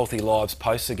and healthy lives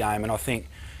post the game. And I think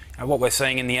what we're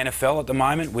seeing in the NFL at the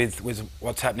moment with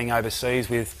what's happening overseas,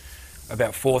 with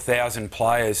about 4,000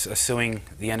 players are suing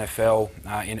the NFL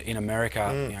in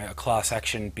America, a class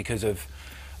action because of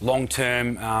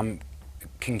long-term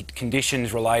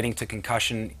conditions relating to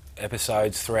concussion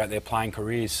episodes throughout their playing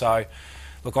careers. So,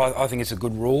 look, I think it's a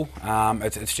good rule.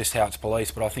 It's just how it's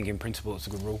policed, but I think in principle it's a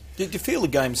good rule. Do you feel the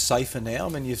game's safer now? I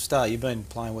mean, you've been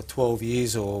playing, 12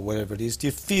 years or whatever it is. Do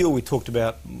you feel, we talked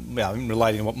about,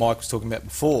 relating to what Mike was talking about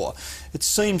before, it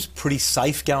seems pretty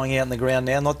safe going out on the ground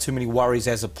now, not too many worries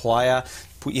as a player,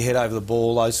 put your head over the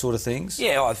ball, those sort of things?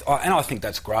 Yeah, and I think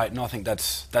that's great, and I think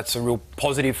that's a real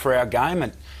positive for our game,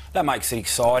 and that makes it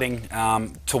exciting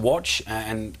to watch,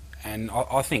 and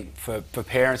I think for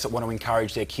parents that want to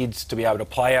encourage their kids to be able to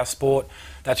play our sport,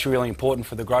 that's really important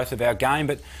for the growth of our game.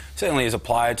 But certainly as a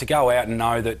player, to go out and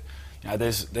know that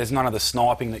there's none of the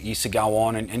sniping that used to go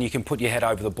on, and you can put your head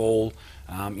over the ball,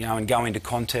 and go into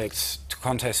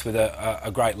contests with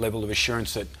a great level of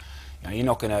assurance that you're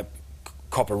not going to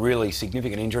cop a really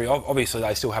significant injury. Obviously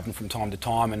they still happen from time to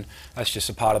time, and that's just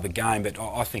a part of the game, but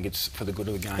I think it's for the good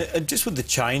of the game. And just with the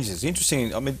changes,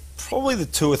 interesting, I mean, probably the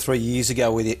 2 or 3 years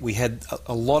ago we had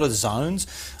a lot of zones.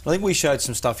 I think we showed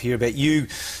some stuff here about you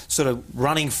sort of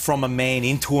running from a man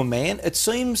into a man. It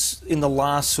seems in the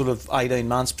last sort of 18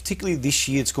 months, particularly this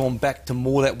year, it's gone back to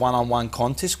more that one-on-one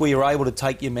contest where you're able to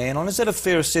take your man on. Is that a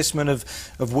fair assessment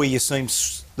of where you seem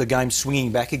the game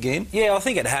swinging back again? Yeah, I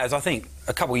think it has. I think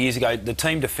a couple of years ago the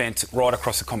team defence right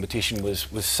across the competition was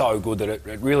so good that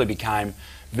it really became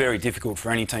very difficult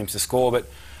for any teams to score. But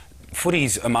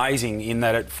footy's amazing in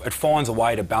that it finds a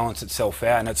way to balance itself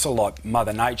out, and it's sort of like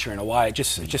Mother Nature in a way. It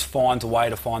just finds a way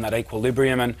to find that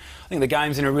equilibrium, and I think the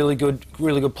game's in a really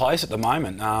good place at the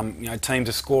moment. Teams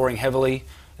are scoring heavily.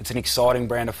 It's an exciting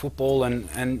brand of football,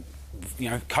 and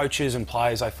coaches and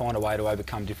players, they find a way to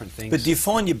overcome different things. But do you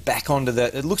find you're back onto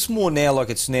that? It looks more now like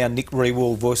it's now Nick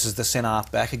Riewoldt versus the centre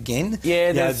half back again.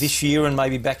 Yeah, this year and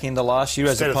maybe back into last year,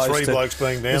 instead as opposed of three blokes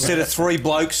being down. Instead of 3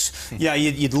 blokes,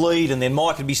 you'd lead, and then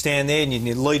Mike would be standing there, and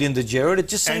you'd lead into Gerard. It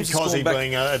just seems and Cozzy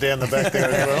being down the back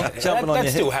there as well. Jumping on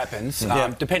that still happens,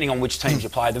 depending on which teams you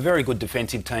play. The very good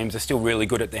defensive teams are still really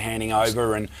good at the handing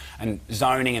over and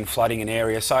zoning and flooding an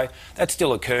area. So that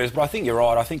still occurs. But I think you're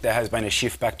right. I think there has been a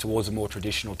shift back towards a more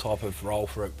traditional type of role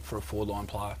for a forward-line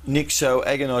player. Nick, so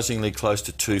agonisingly close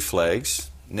to 2 flags.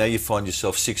 Now you find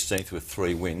yourself 16th with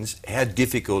 3 wins. How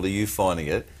difficult are you finding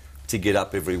it to get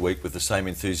up every week with the same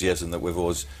enthusiasm that we've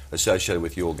always associated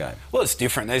with your game? Well, it's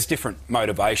different. There's different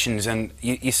motivations, and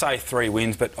you say 3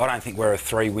 wins, but I don't think we're a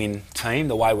 3-win team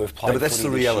the way we've played. No, but that's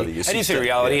the reality. It is the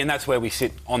reality, and that's where we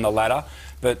sit on the ladder.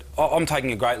 But I'm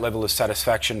taking a great level of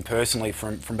satisfaction personally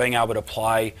from being able to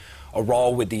play a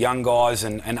role with the young guys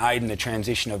and aid in the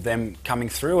transition of them coming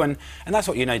through, and that's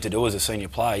what you need to do as a senior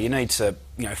player. You need to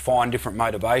find different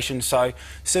motivations. So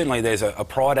certainly there's a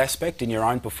pride aspect in your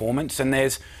own performance, and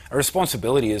there's a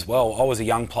responsibility as well. I was a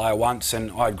young player once,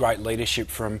 and I had great leadership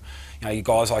from you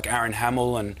guys like Aaron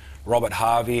Hamill and Robert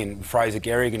Harvey and Fraser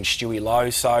Gehrig and Stewie Lowe.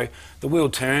 So the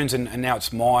wheel turns, and now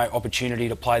it's my opportunity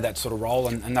to play that sort of role,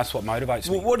 and that's what motivates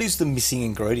me. Well, what is the missing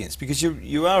ingredients? Because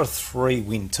you are a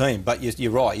 3-win team, but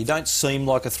you're right, you don't seem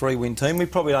like a 3-win team. We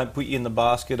probably don't put you in the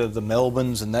basket of the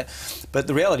Melbournes and that, but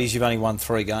the reality is you've only won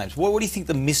 3 games. What do you think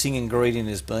the missing ingredient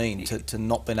has been to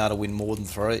not being able to win more than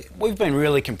 3? We've been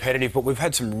really competitive, but we've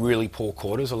had some really poor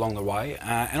quarters along the way,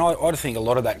 and I think a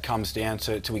lot of that comes down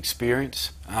to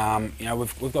experience.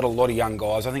 We've got a lot of young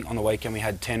guys. I think on the weekend we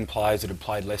had 10 players that had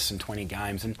played less than 20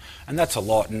 games, and that's a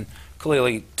lot. And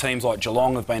clearly teams like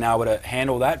Geelong have been able to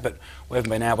handle that, but we haven't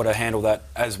been able to handle that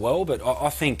as well. But I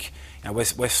think we're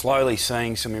slowly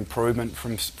seeing some improvement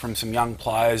from some young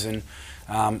players, and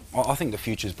I think the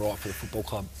future's bright for the football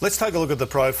club. Let's take a look at the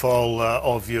profile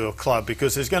of your club,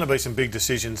 because there's going to be some big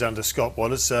decisions under Scott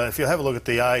Watters. If you have a look at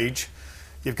the age,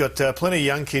 you've got plenty of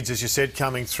young kids, as you said,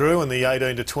 coming through in the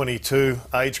 18 to 22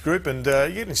 age group, and you're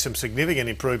getting some significant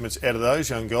improvements out of those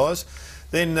young guys.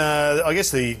 Then I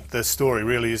guess the story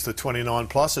really is the 29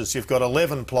 pluses. You've got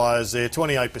 11 players there,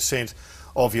 28%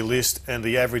 of your list, and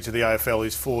the average of the AFL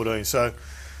is 14. So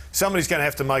somebody's going to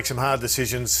have to make some hard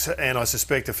decisions, and I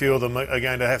suspect a few of them are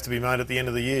going to have to be made at the end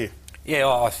of the year. Yeah,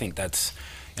 I think that's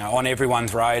on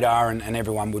everyone's radar, and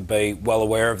everyone would be well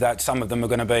aware of that. Some of them are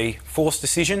going to be forced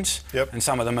decisions, and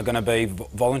some of them are going to be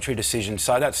voluntary decisions.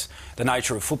 So that's the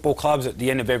nature of football clubs. At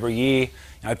the end of every year,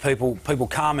 people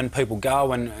come and people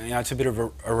go, and it's a bit of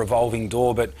a revolving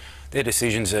door. But they're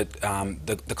decisions that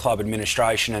the club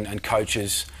administration and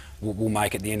coaches will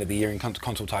make at the end of the year in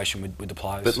consultation with the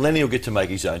players. But Lenny will get to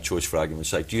make his own choice, for argument's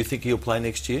sake. Do you think he'll play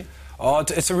next year? Oh,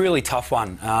 it's a really tough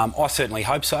one. I certainly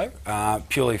hope so.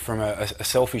 Purely from a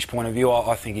selfish point of view,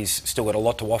 I think he's still got a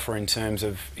lot to offer in terms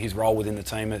of his role within the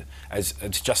team as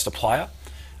just a player.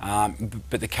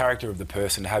 But the character of the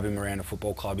person, to have him around a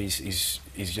football club is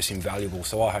just invaluable.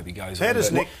 So I hope he goes on. How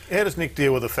does Nick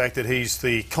deal with the fact that he's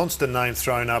the constant name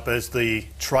thrown up as the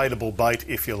tradable bait,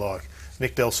 if you like?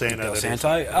 Nick Del Santo.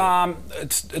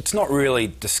 It's not really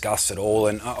discussed at all,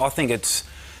 and I think it's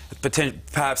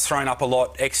perhaps thrown up a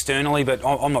lot externally, but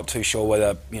I'm not too sure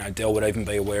whether Del would even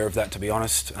be aware of that, to be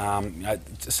honest.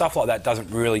 Stuff like that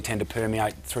doesn't really tend to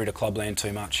permeate through to clubland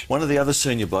too much. One of the other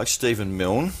senior blokes, Stephen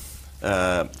Milne,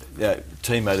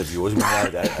 teammate of yours, we know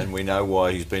that, and we know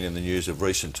why he's been in the news of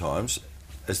recent times.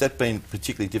 Has that been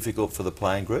particularly difficult for the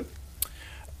playing group?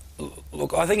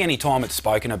 Look, I think any time it's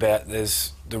spoken about,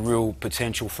 there's the real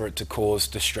potential for it to cause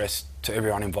distress to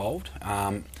everyone involved.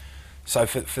 So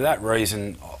for that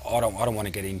reason, I don't want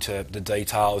to get into the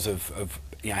details of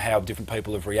how different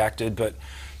people have reacted. But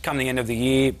come the end of the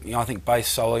year, I think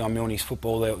based solely on Milne's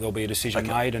football, there'll be a decision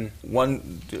made. And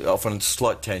one often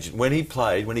slight tangent. When he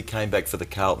came back for the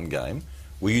Carlton game,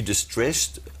 were you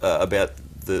distressed about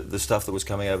the stuff that was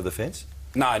coming over the fence?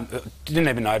 No, didn't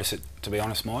even notice it, to be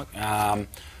honest, Mike.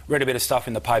 Read a bit of stuff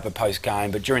in the paper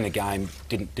post-game, but during the game,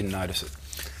 didn't notice it.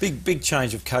 Big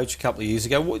change of coach a couple of years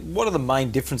ago. What are the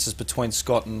main differences between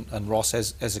Scott and Ross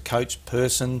as a coach,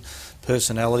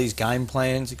 personalities, game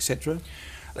plans, etc.?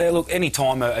 Yeah, look, any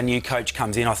time a new coach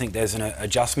comes in, I think there's an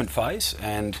adjustment phase,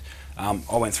 and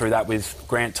I went through that with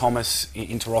Grant Thomas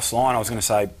into Ross Lyon. I was going to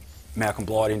say Malcolm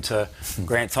Blight into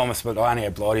Grant Thomas, but I only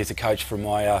had Blight as a coach from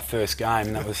my first game,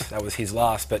 and that was his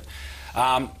last. But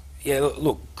yeah,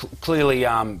 look, clearly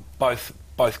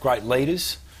both great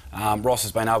leaders. Ross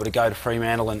has been able to go to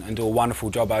Fremantle and do a wonderful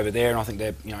job over there, and I think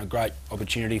they're a great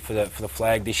opportunity for the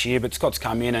flag this year. But Scott's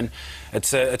come in, and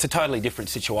it's a totally different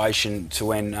situation to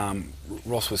when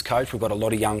Ross was coach. We've got a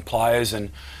lot of young players and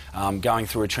going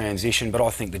through a transition. But I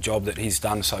think the job that he's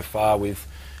done so far with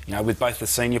both the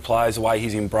senior players, the way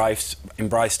he's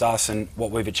embraced us and what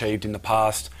we've achieved in the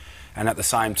past, and at the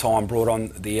same time brought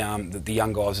on the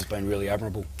young guys, has been really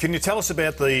admirable. Can you tell us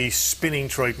about the spinning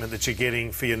treatment that you're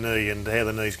getting for your knee and how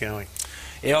the knee's going?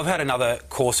 Yeah, I've had another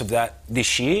course of that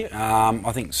this year.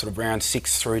 I think sort of round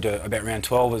 6 through to about round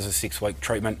 12 was a 6-week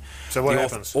treatment. So what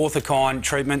happens? Orthokine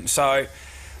treatment. So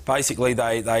basically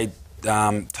they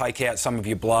take out some of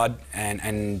your blood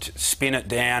and spin it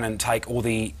down and take all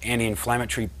the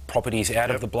anti-inflammatory properties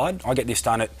out of the blood. I get this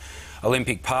done at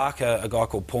Olympic Park, a guy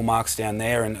called Paul Marks down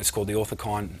there, and it's called the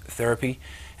orthokine therapy.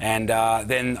 And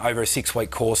then over a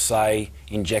 6-week course, they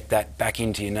inject that back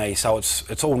into your knee. So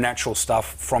it's all natural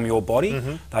stuff from your body.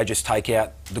 Mm-hmm. They just take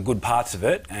out the good parts of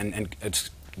it, and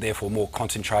it's therefore more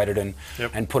concentrated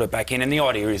and put it back in. And the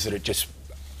idea is that it just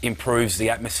improves the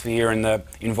atmosphere and the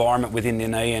environment within the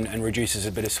knee and reduces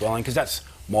a bit of swelling, because that's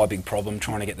my big problem,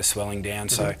 trying to get the swelling down.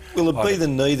 So will it be the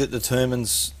knee that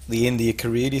determines the end of your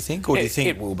career, do you think? Or do you think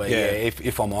it will be? Yeah.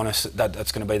 If I'm honest,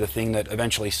 that's going to be the thing that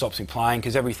eventually stops me playing,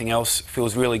 because everything else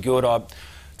feels really good. I,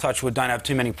 touch wood, don't have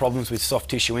too many problems with soft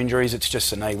tissue injuries. It's just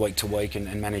the knee week to week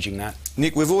and managing that.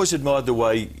 Nick, we've always admired the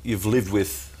way you've lived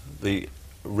with the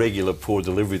regular poor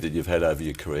delivery that you've had over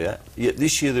your career. Yet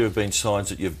this year there have been signs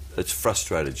that it's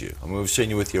frustrated you. I mean, we've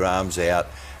seen you with your arms out,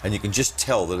 and you can just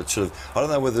tell that it's sort of, I don't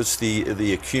know whether it's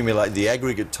the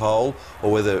aggregate toll,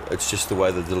 or whether it's just the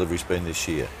way the delivery's been this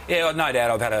year. Yeah, no doubt.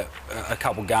 I've had a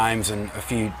couple games and a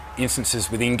few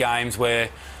instances within games where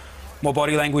my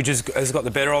body language has got the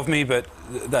better of me, but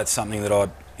that's something that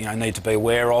I need to be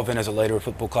aware of, and as a leader of a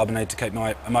football club, I need to keep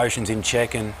my emotions in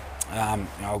check, and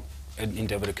I'll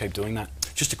endeavour to keep doing that.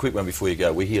 Just a quick one before you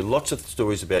go. We hear lots of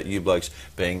stories about you blokes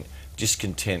being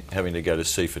discontent having to go to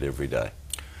Seaford every day.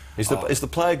 Is the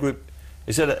player group,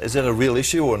 is that a real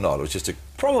issue or not? Or it's just a...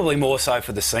 Probably more so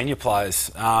for the senior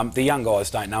players. The young guys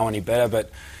don't know any better,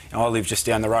 but I live just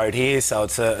down the road here, so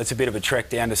it's a bit of a trek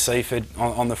down to Seaford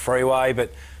on the freeway,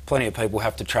 but plenty of people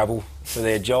have to travel for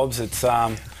their jobs. It's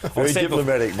very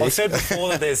diplomatic. I've said before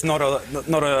that there's not a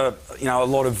a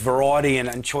lot of variety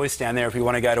and choice down there if you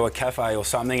want to go to a cafe or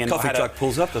something. And Coffee truck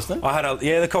pulls up, doesn't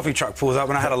it? The coffee truck pulls up,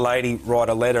 and I had a lady write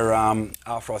a letter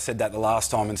after I said that the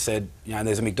last time and said,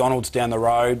 there's a McDonald's down the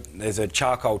road, there's a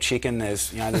charcoal chicken,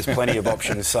 there's plenty of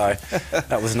options. So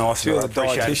that was nice. I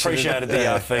appreciated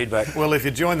the feedback. Well, if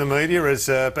you join the media, as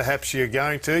perhaps you're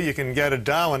going to, you can go to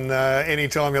Darwin any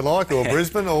time you like, or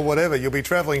Brisbane, or whatever. You'll be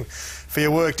travelling for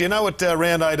your work. Do you know what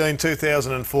round 18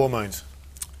 2004 means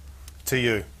to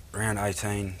you? Round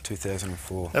 18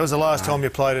 2004. That was the last time you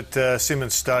played at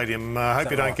Simmons Stadium. I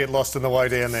hope you don't get lost on the way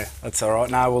down there. That's all right.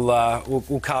 No,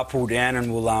 we'll carpool down,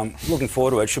 and we'll looking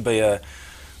forward to it. It should be a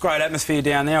great atmosphere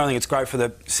down there. I think it's great for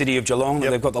the city of Geelong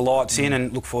that they've got the lights in,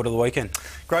 and look forward to the weekend.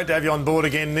 Great to have you on board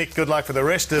again, Nick. Good luck for the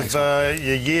rest of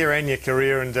your year and your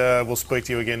career, and we'll speak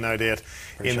to you again, no doubt,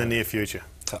 in the near future.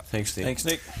 Thanks, Nick. Thanks,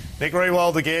 Nick. Nick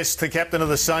Riewoldt, the guest, the captain of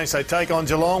the Saints. They take on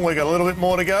Geelong. We've got a little bit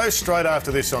more to go straight after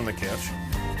this on the couch.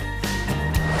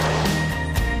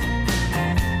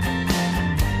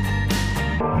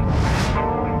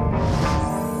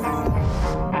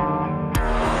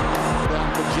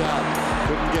 Down for Judd.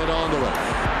 Couldn't get onto it.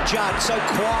 Judd, so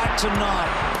quiet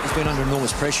tonight. He's been under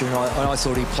enormous pressure, and I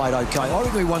thought he played okay. I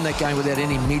think we won that game without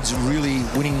any mids really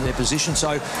winning their position.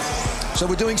 So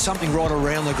we're doing something right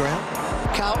around the ground.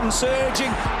 Carlton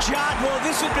surging. Judd, well,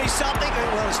 this would be something.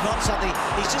 Well, it's not something.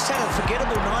 He's just had a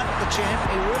forgettable night, the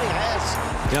champ. He really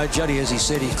has. Juddy, as he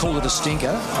said, he called it a stinker.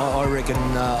 I reckon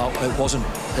it wasn't.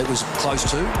 It was close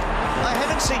to. I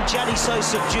haven't seen Juddy so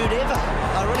subdued ever.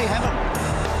 I really haven't.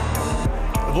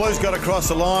 The Blues got across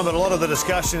the line, but a lot of the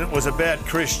discussion was about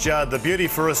Chris Judd. The beauty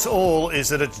for us all is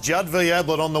that it's Judd v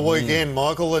Ablett on the weekend,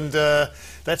 Michael, and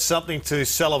that's something to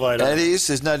salivate on. It is,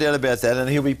 there's no doubt about that, and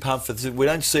he'll be pumped for this. We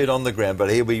don't see it on the ground, but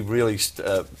he'll be really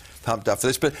pumped up for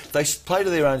this. But they play to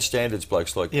their own standards,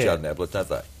 blokes like Judd and Ablett, don't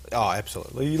they? Oh,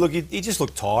 absolutely. Look, he just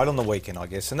looked tired on the weekend, I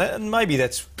guess, and maybe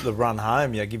that's the run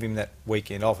home. Give him that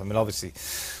weekend off. I mean, obviously,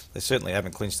 they certainly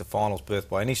haven't clinched the finals berth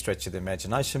by any stretch of the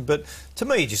imagination, but to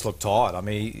me, he just looked tired. I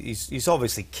mean, he's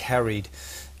obviously carried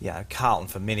Carlton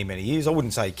for many, many years. I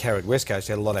wouldn't say he carried West Coast.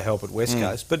 He had a lot of help at West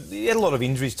Coast, but he had a lot of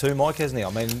injuries too, Mike, hasn't he? I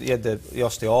mean, he had the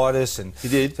osteitis, and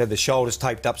he's had the shoulders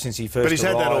taped up since he first arrived. But he's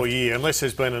had that all year, unless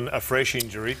there's been a fresh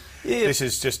injury. Yeah. This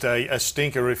is just a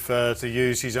stinker, if to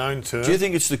use his own term. Do you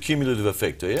think it's the cumulative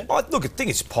effect, do you? I think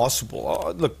it's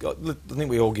possible. I think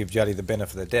we all give Juddy the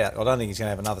benefit of the doubt. I don't think he's going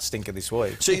to have another stinker this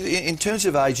week. See, in terms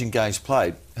of age and games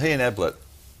played, he and Ablett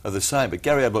are the same, but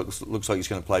Gary Ablett looks like he's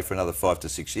going to play for another 5 to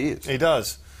 6 years. He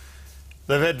does.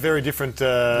 They've had very different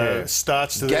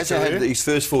starts to their career. Had his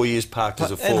first 4 years parked as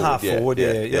a forward. And half forward,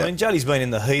 yeah. I mean, Juddy's been in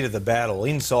the heat of the battle,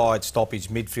 inside stoppage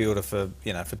midfielder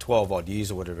for 12 odd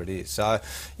years or whatever it is. So,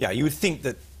 you would think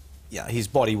that his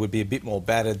body would be a bit more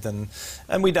battered than,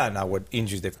 and we don't know what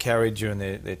injuries they've carried during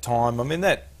their time. I mean,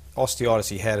 that osteitis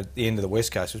he had at the end of the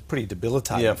West Coast was pretty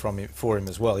debilitating for him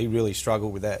as well. He really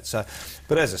struggled with that. So,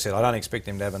 but as I said, I don't expect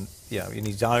him to have, in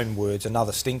his own words,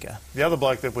 another stinker. The other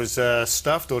bloke that was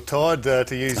stuffed or tied, to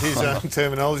use his own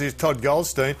terminology, is Todd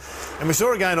Goldstein. And we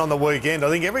saw again on the weekend. I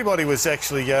think everybody was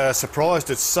actually surprised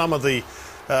at some of the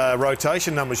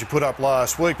rotation numbers you put up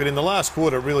last week, but in the last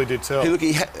quarter it really did tell. Hey, look,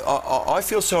 I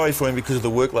feel sorry for him because of the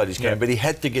workload he's carrying, but he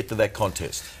had to get to that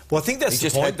contest. Well, I think that's the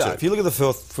point, though. If you look at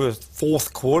the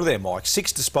fourth quarter there, Mike,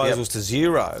 6 disposals to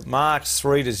 0, marks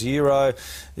 3 to 0,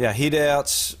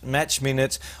 hit-outs, match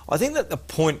minutes. I think that the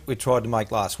point we tried to make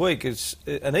last week is,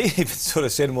 and he even sort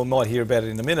of said, and we might hear about it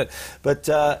in a minute, but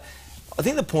I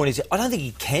think the point is I don't think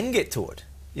he can get to it.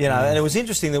 And it was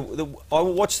interesting that I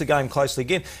watched the game closely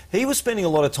again. He was spending a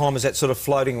lot of time as that sort of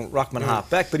floating ruckman half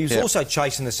back, but he was also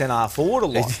chasing the centre half forward a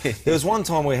lot. There was one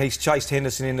time where he's chased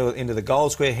Henderson into the goal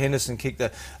square. Henderson kicked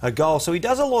a goal. So he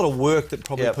does a lot of work that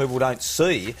probably people don't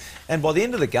see. And by the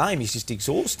end of the game, he's just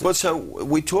exhausted. Well, so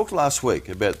we talked last week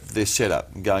about their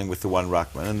setup and going with the one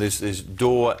ruckman, and there's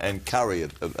Dorr and Curry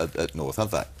at North,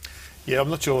 aren't they? Yeah,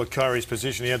 I'm not sure what Curry's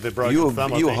position. He had the broken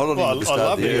thumb. You were hot on him at the start. I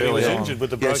loved it. He was injured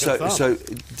with the broken thumb. So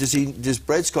does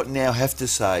Brad Scott now have to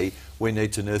say we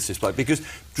need to nurse this bloke? Because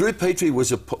Drew Petrie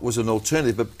was an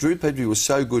alternative, but Drew Petrie was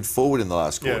so good forward in the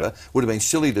last quarter, would have been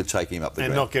silly to take him up the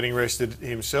ground. And not getting rested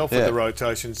himself with the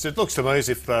rotations. It looks to me as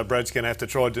if Brad's going to have to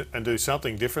try and do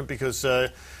something different because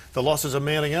the losses are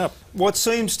mounting up. Well, it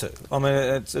seems to. I mean,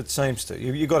 it seems to.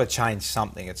 You've got to change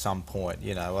something at some point.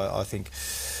 I think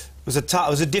it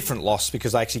was a different loss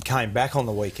because they actually came back on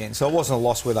the weekend, so it wasn't a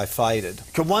loss where they faded.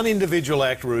 Can one individual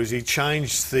act, Roosie,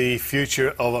 change the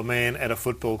future of a man at a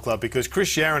football club? Because Chris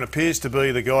Sheahan appears to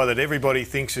be the guy that everybody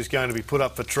thinks is going to be put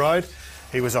up for trade.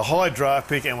 He was a high draft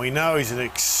pick, and we know he's an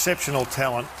exceptional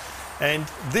talent. And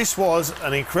this was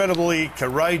an incredibly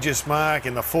courageous mark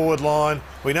in the forward line.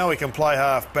 We know he can play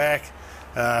half back,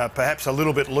 perhaps a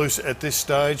little bit loose at this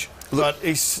stage. But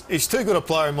he's too good a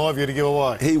player, in my view, to give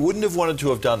away. He wouldn't have wanted to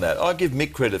have done that. I give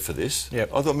Mick credit for this.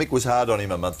 Yep. I thought Mick was hard on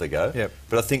him a month ago. Yep.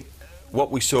 But I think what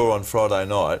we saw on Friday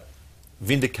night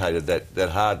vindicated that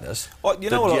hardness. You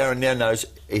know what Darren now knows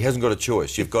he hasn't got a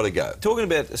choice. You've got to go. Talking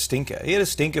about a stinker, he had a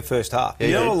stinker first half. Yeah,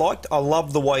 you know what I liked? I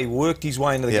loved the way he worked his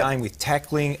way into the game with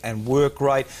tackling and work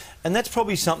rate, and that's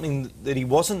probably something that he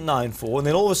wasn't known for, and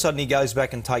then all of a sudden he goes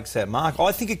back and takes that mark.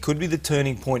 I think it could be the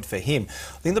turning point for him.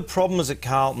 I think the problem is at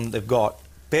Carlton, they've got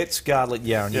Betts, Gartlett,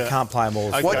 Yaron. You can't play them all.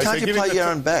 Okay, why can't you play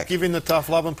Yaron back? Give him the tough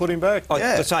love and put him back.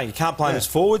 I'm saying you can't play him as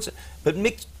forwards, but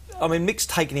Mick's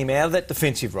taken him out of that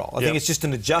defensive role. I think it's just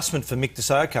an adjustment for Mick to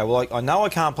say, OK, well, I know I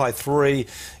can't play three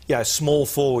small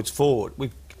forwards forward.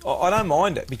 I don't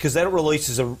mind it, because that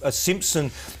releases a Simpson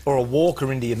or a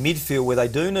Walker into your midfield, where they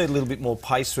do need a little bit more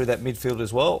pace through that midfield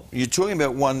as well. You're talking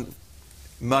about one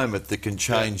moment that can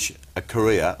change a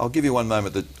career. I'll give you one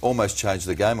moment that almost changed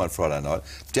the game on Friday night.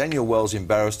 Daniel Wells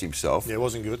embarrassed himself. Yeah, it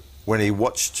wasn't good. When he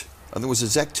watched... I think it was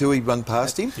Zach Tui run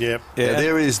past him. Yep. Yeah. Now,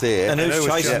 there he is there. And who's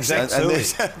chasing Zach Tui?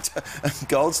 And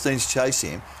Goldstein's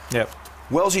chasing him. Yep.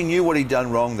 Wellesley knew what he'd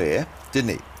done wrong there,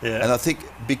 didn't he? Yeah. And I think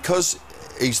because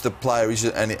he's the player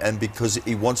and because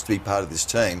he wants to be part of this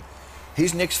team,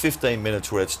 his next 15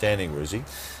 minutes were outstanding, Rosie.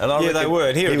 And I reckon they were.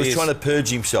 And he was trying to purge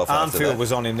himself after that. Armfield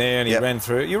was on him there, and he ran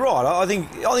through. You're right. I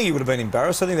think he would have been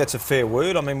embarrassed. I think that's a fair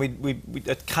word. I mean, we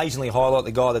occasionally highlight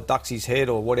the guy that ducks his head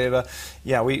or whatever.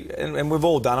 Yeah, and we've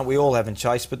all done it. We all haven't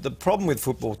chased. But the problem with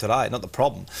football today, not the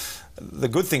problem, the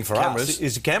good thing for us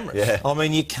is the cameras. Yeah. I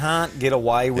mean, you can't get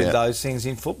away with those things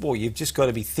in football. You've just got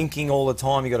to be thinking all the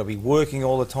time. You've got to be working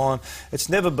all the time. It's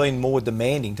never been more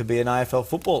demanding to be an AFL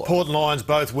footballer. Port and Lions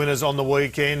both winners on the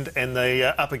weekend, and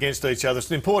they're up against each other.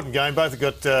 It's an important game. Both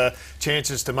have got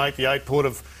chances to make the 8. Port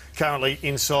have currently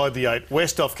inside the 8.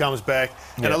 Westhoff comes back,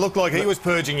 and it looked like he was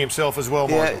purging himself as well,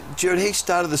 Michael. Yeah, Gerard, he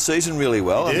started the season really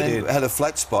well He and then had a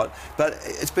flat spot, but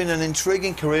it's been an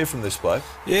intriguing career from this bloke.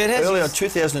 Yeah, it has. Early on,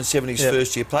 2007, his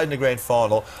first year, played in the grand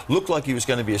final, looked like he was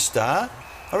going to be a star.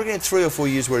 I reckon he had 3 or 4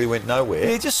 years where he went nowhere.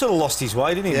 Yeah, he just sort of lost his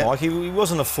way, didn't he, Mike? He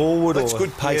wasn't a forward. That's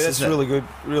good pace, that's isn't it? really good,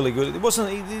 really good. It wasn't.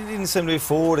 He didn't seem to be a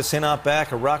forward, a centre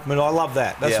back, a ruckman. I love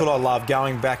that. That's what I love.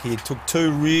 Going back, he took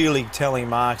 2 really telling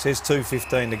marks. There's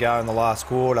 2:15 to go in the last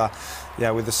quarter.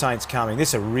 Yeah, with the Saints coming, this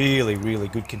is a really, really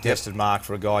good contested mark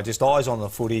for a guy. Just eyes on the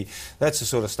footy. That's the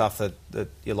sort of stuff that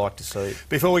you like to see.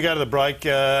 Before we go to the break,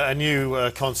 a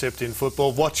new concept in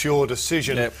football. What's your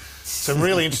decision? Yep. Some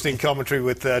really interesting commentary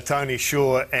with Tony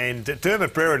Shaw and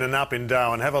Dermot Brereton up in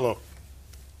Darwin. Have a look.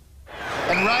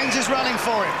 And Rains is running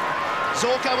for him.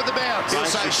 Zorko with the bounce. He'll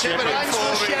say Shepherd. Rains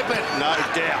for Shepherd. No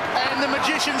doubt. And the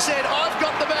magician said, I've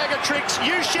got the bag of tricks.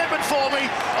 You Shepherd for me.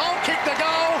 I'll kick the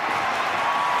goal.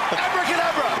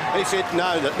 Abracadabra. He said,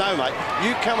 no, mate.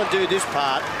 You come and do this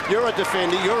part. You're a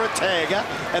defender. You're a tagger.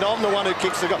 And I'm the one who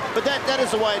kicks the goal. But that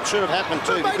is the way it should have happened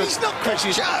too. But mate, he's not Chris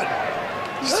Judd.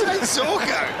 He's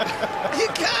Zorko. You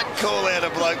can't call out a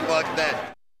bloke like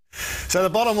that. So the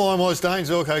bottom line was Dane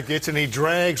Zorko gets and he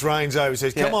drags Rains over. He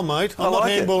says, come on, mate. I'm not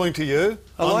handballing to you.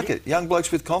 I like it. Young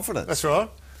blokes with confidence. That's right.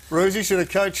 Rosie should have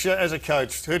coached as a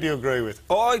coach. Who do you agree with?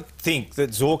 I think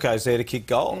that Zorko's there to kick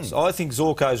goals. I think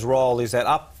Zorko's role is that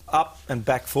up and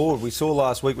back forward. We saw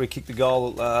last week where he kicked the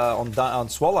goal on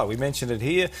Swallow. We mentioned it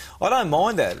here. I don't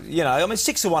mind that. You know, I mean,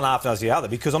 6 of one, half does the other,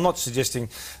 because I'm not suggesting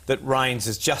that Rains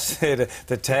is just there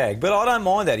to tag. But I don't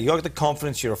mind that. You've got the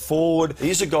confidence. You're a forward.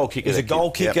 He's a goal kicker. He's a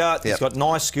goal kicker. Yep. He's got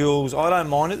nice skills. I don't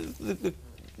mind it.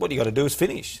 What you got to do is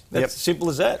finish. That's simple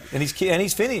as that. And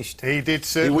he's finished. He did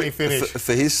certainly finish.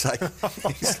 For his sake.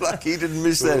 He's lucky he didn't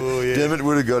miss that. Ooh, yeah. Dermot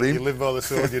would have got him. You live by the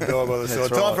sword, you die by the sword.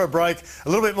 Right. Time for a break. A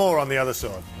little bit more on the other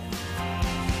side.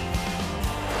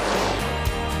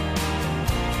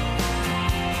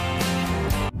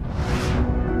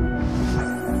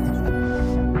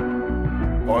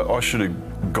 I should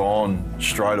have gone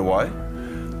straight away.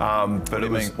 But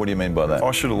what do you mean by that?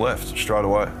 I should have left straight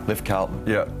away. Left Carlton?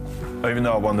 Yeah. Even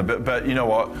though I won the bet. But you know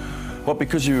what? What,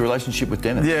 because of your relationship with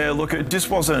Dennis? Yeah, look, it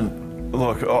just wasn't...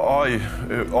 Look, I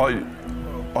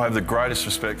have the greatest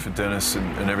respect for Dennis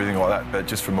and everything like that, but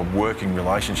just from a working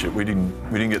relationship, we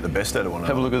didn't get the best out of one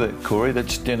another. Have a look at that, Corey.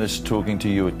 That's Dennis talking to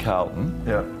you at Carlton.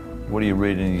 Yeah. What do you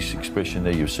read in his expression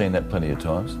there? You've seen that plenty of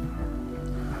times.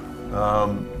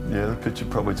 Yeah, the picture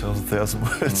probably tells 1,000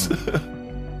 words.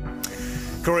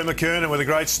 Corey McKernan with a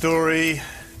great story.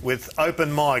 with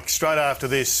open mic straight after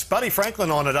this. Buddy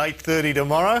Franklin on at 8:30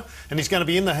 tomorrow, and he's going to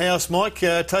be in the house, Mike,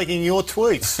 taking your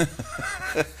tweets.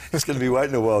 He's going to be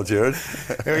waiting a while, Gerard.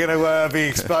 We're going to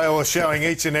be showing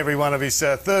each and every one of his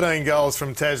 13 goals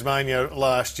from Tasmania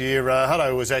last year.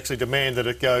 Hutto was actually demanded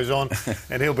it goes on,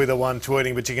 and he'll be the one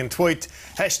tweeting. But you can tweet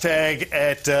hashtag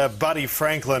at Buddy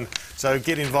Franklin, so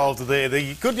get involved there.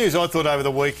 The good news I thought over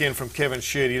the weekend from Kevin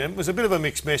Sheahan, and it was a bit of a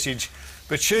mixed message,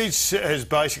 but Sheahan has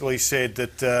basically said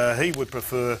that he would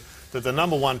prefer that the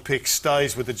number one pick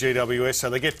stays with the GWS, so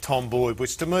they get Tom Boyd,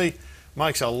 which to me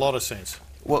makes a lot of sense.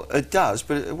 Well, it does,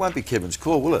 but it won't be Kevin's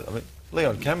call, will it? I mean,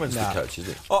 Leon Cameron's the coach, is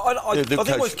it? I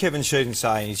think what Kevin Sheahan's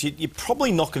saying is you're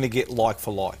probably not going to get like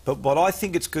for like, but I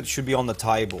think it's good, should be on the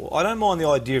table. I don't mind the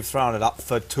idea of throwing it up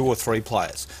for 2 or 3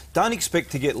 players. Don't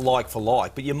expect to get like for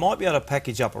like, but you might be able to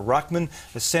package up a ruckman,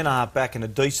 a centre-half back and a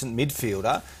decent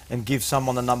midfielder and give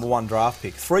someone the number 1 draft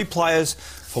pick. 3 players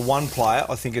for 1 player,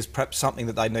 I think, is perhaps something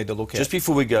that they need to look at. Just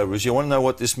before we go, Roos, you want to know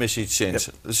what this message sends?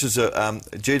 Yep. This is a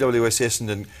GWS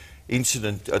Essendon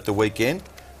incident at the weekend.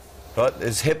 Right,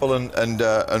 there's Heppel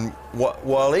and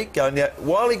Wiley going now.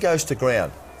 Wiley goes to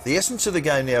ground. The essence of the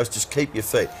game now is just keep your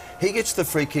feet. He gets the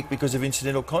free kick because of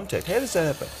incidental contact. How does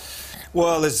that happen?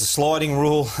 Well, there's the sliding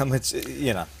rule. It's,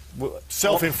 you know,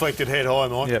 self-inflicted head high,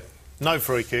 Mike. Yep. No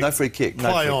free kick. No free kick.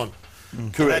 Play on.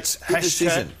 Correct. That's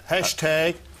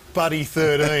hashtag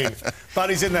Buddy13.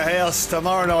 Buddy's in the house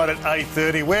tomorrow night at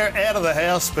 8:30. We're out of the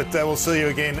house, but we'll see you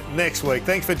again next week.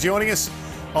 Thanks for joining us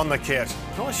on the couch.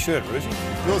 Nice shirt, Rosie.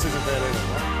 Yours isn't bad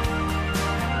either.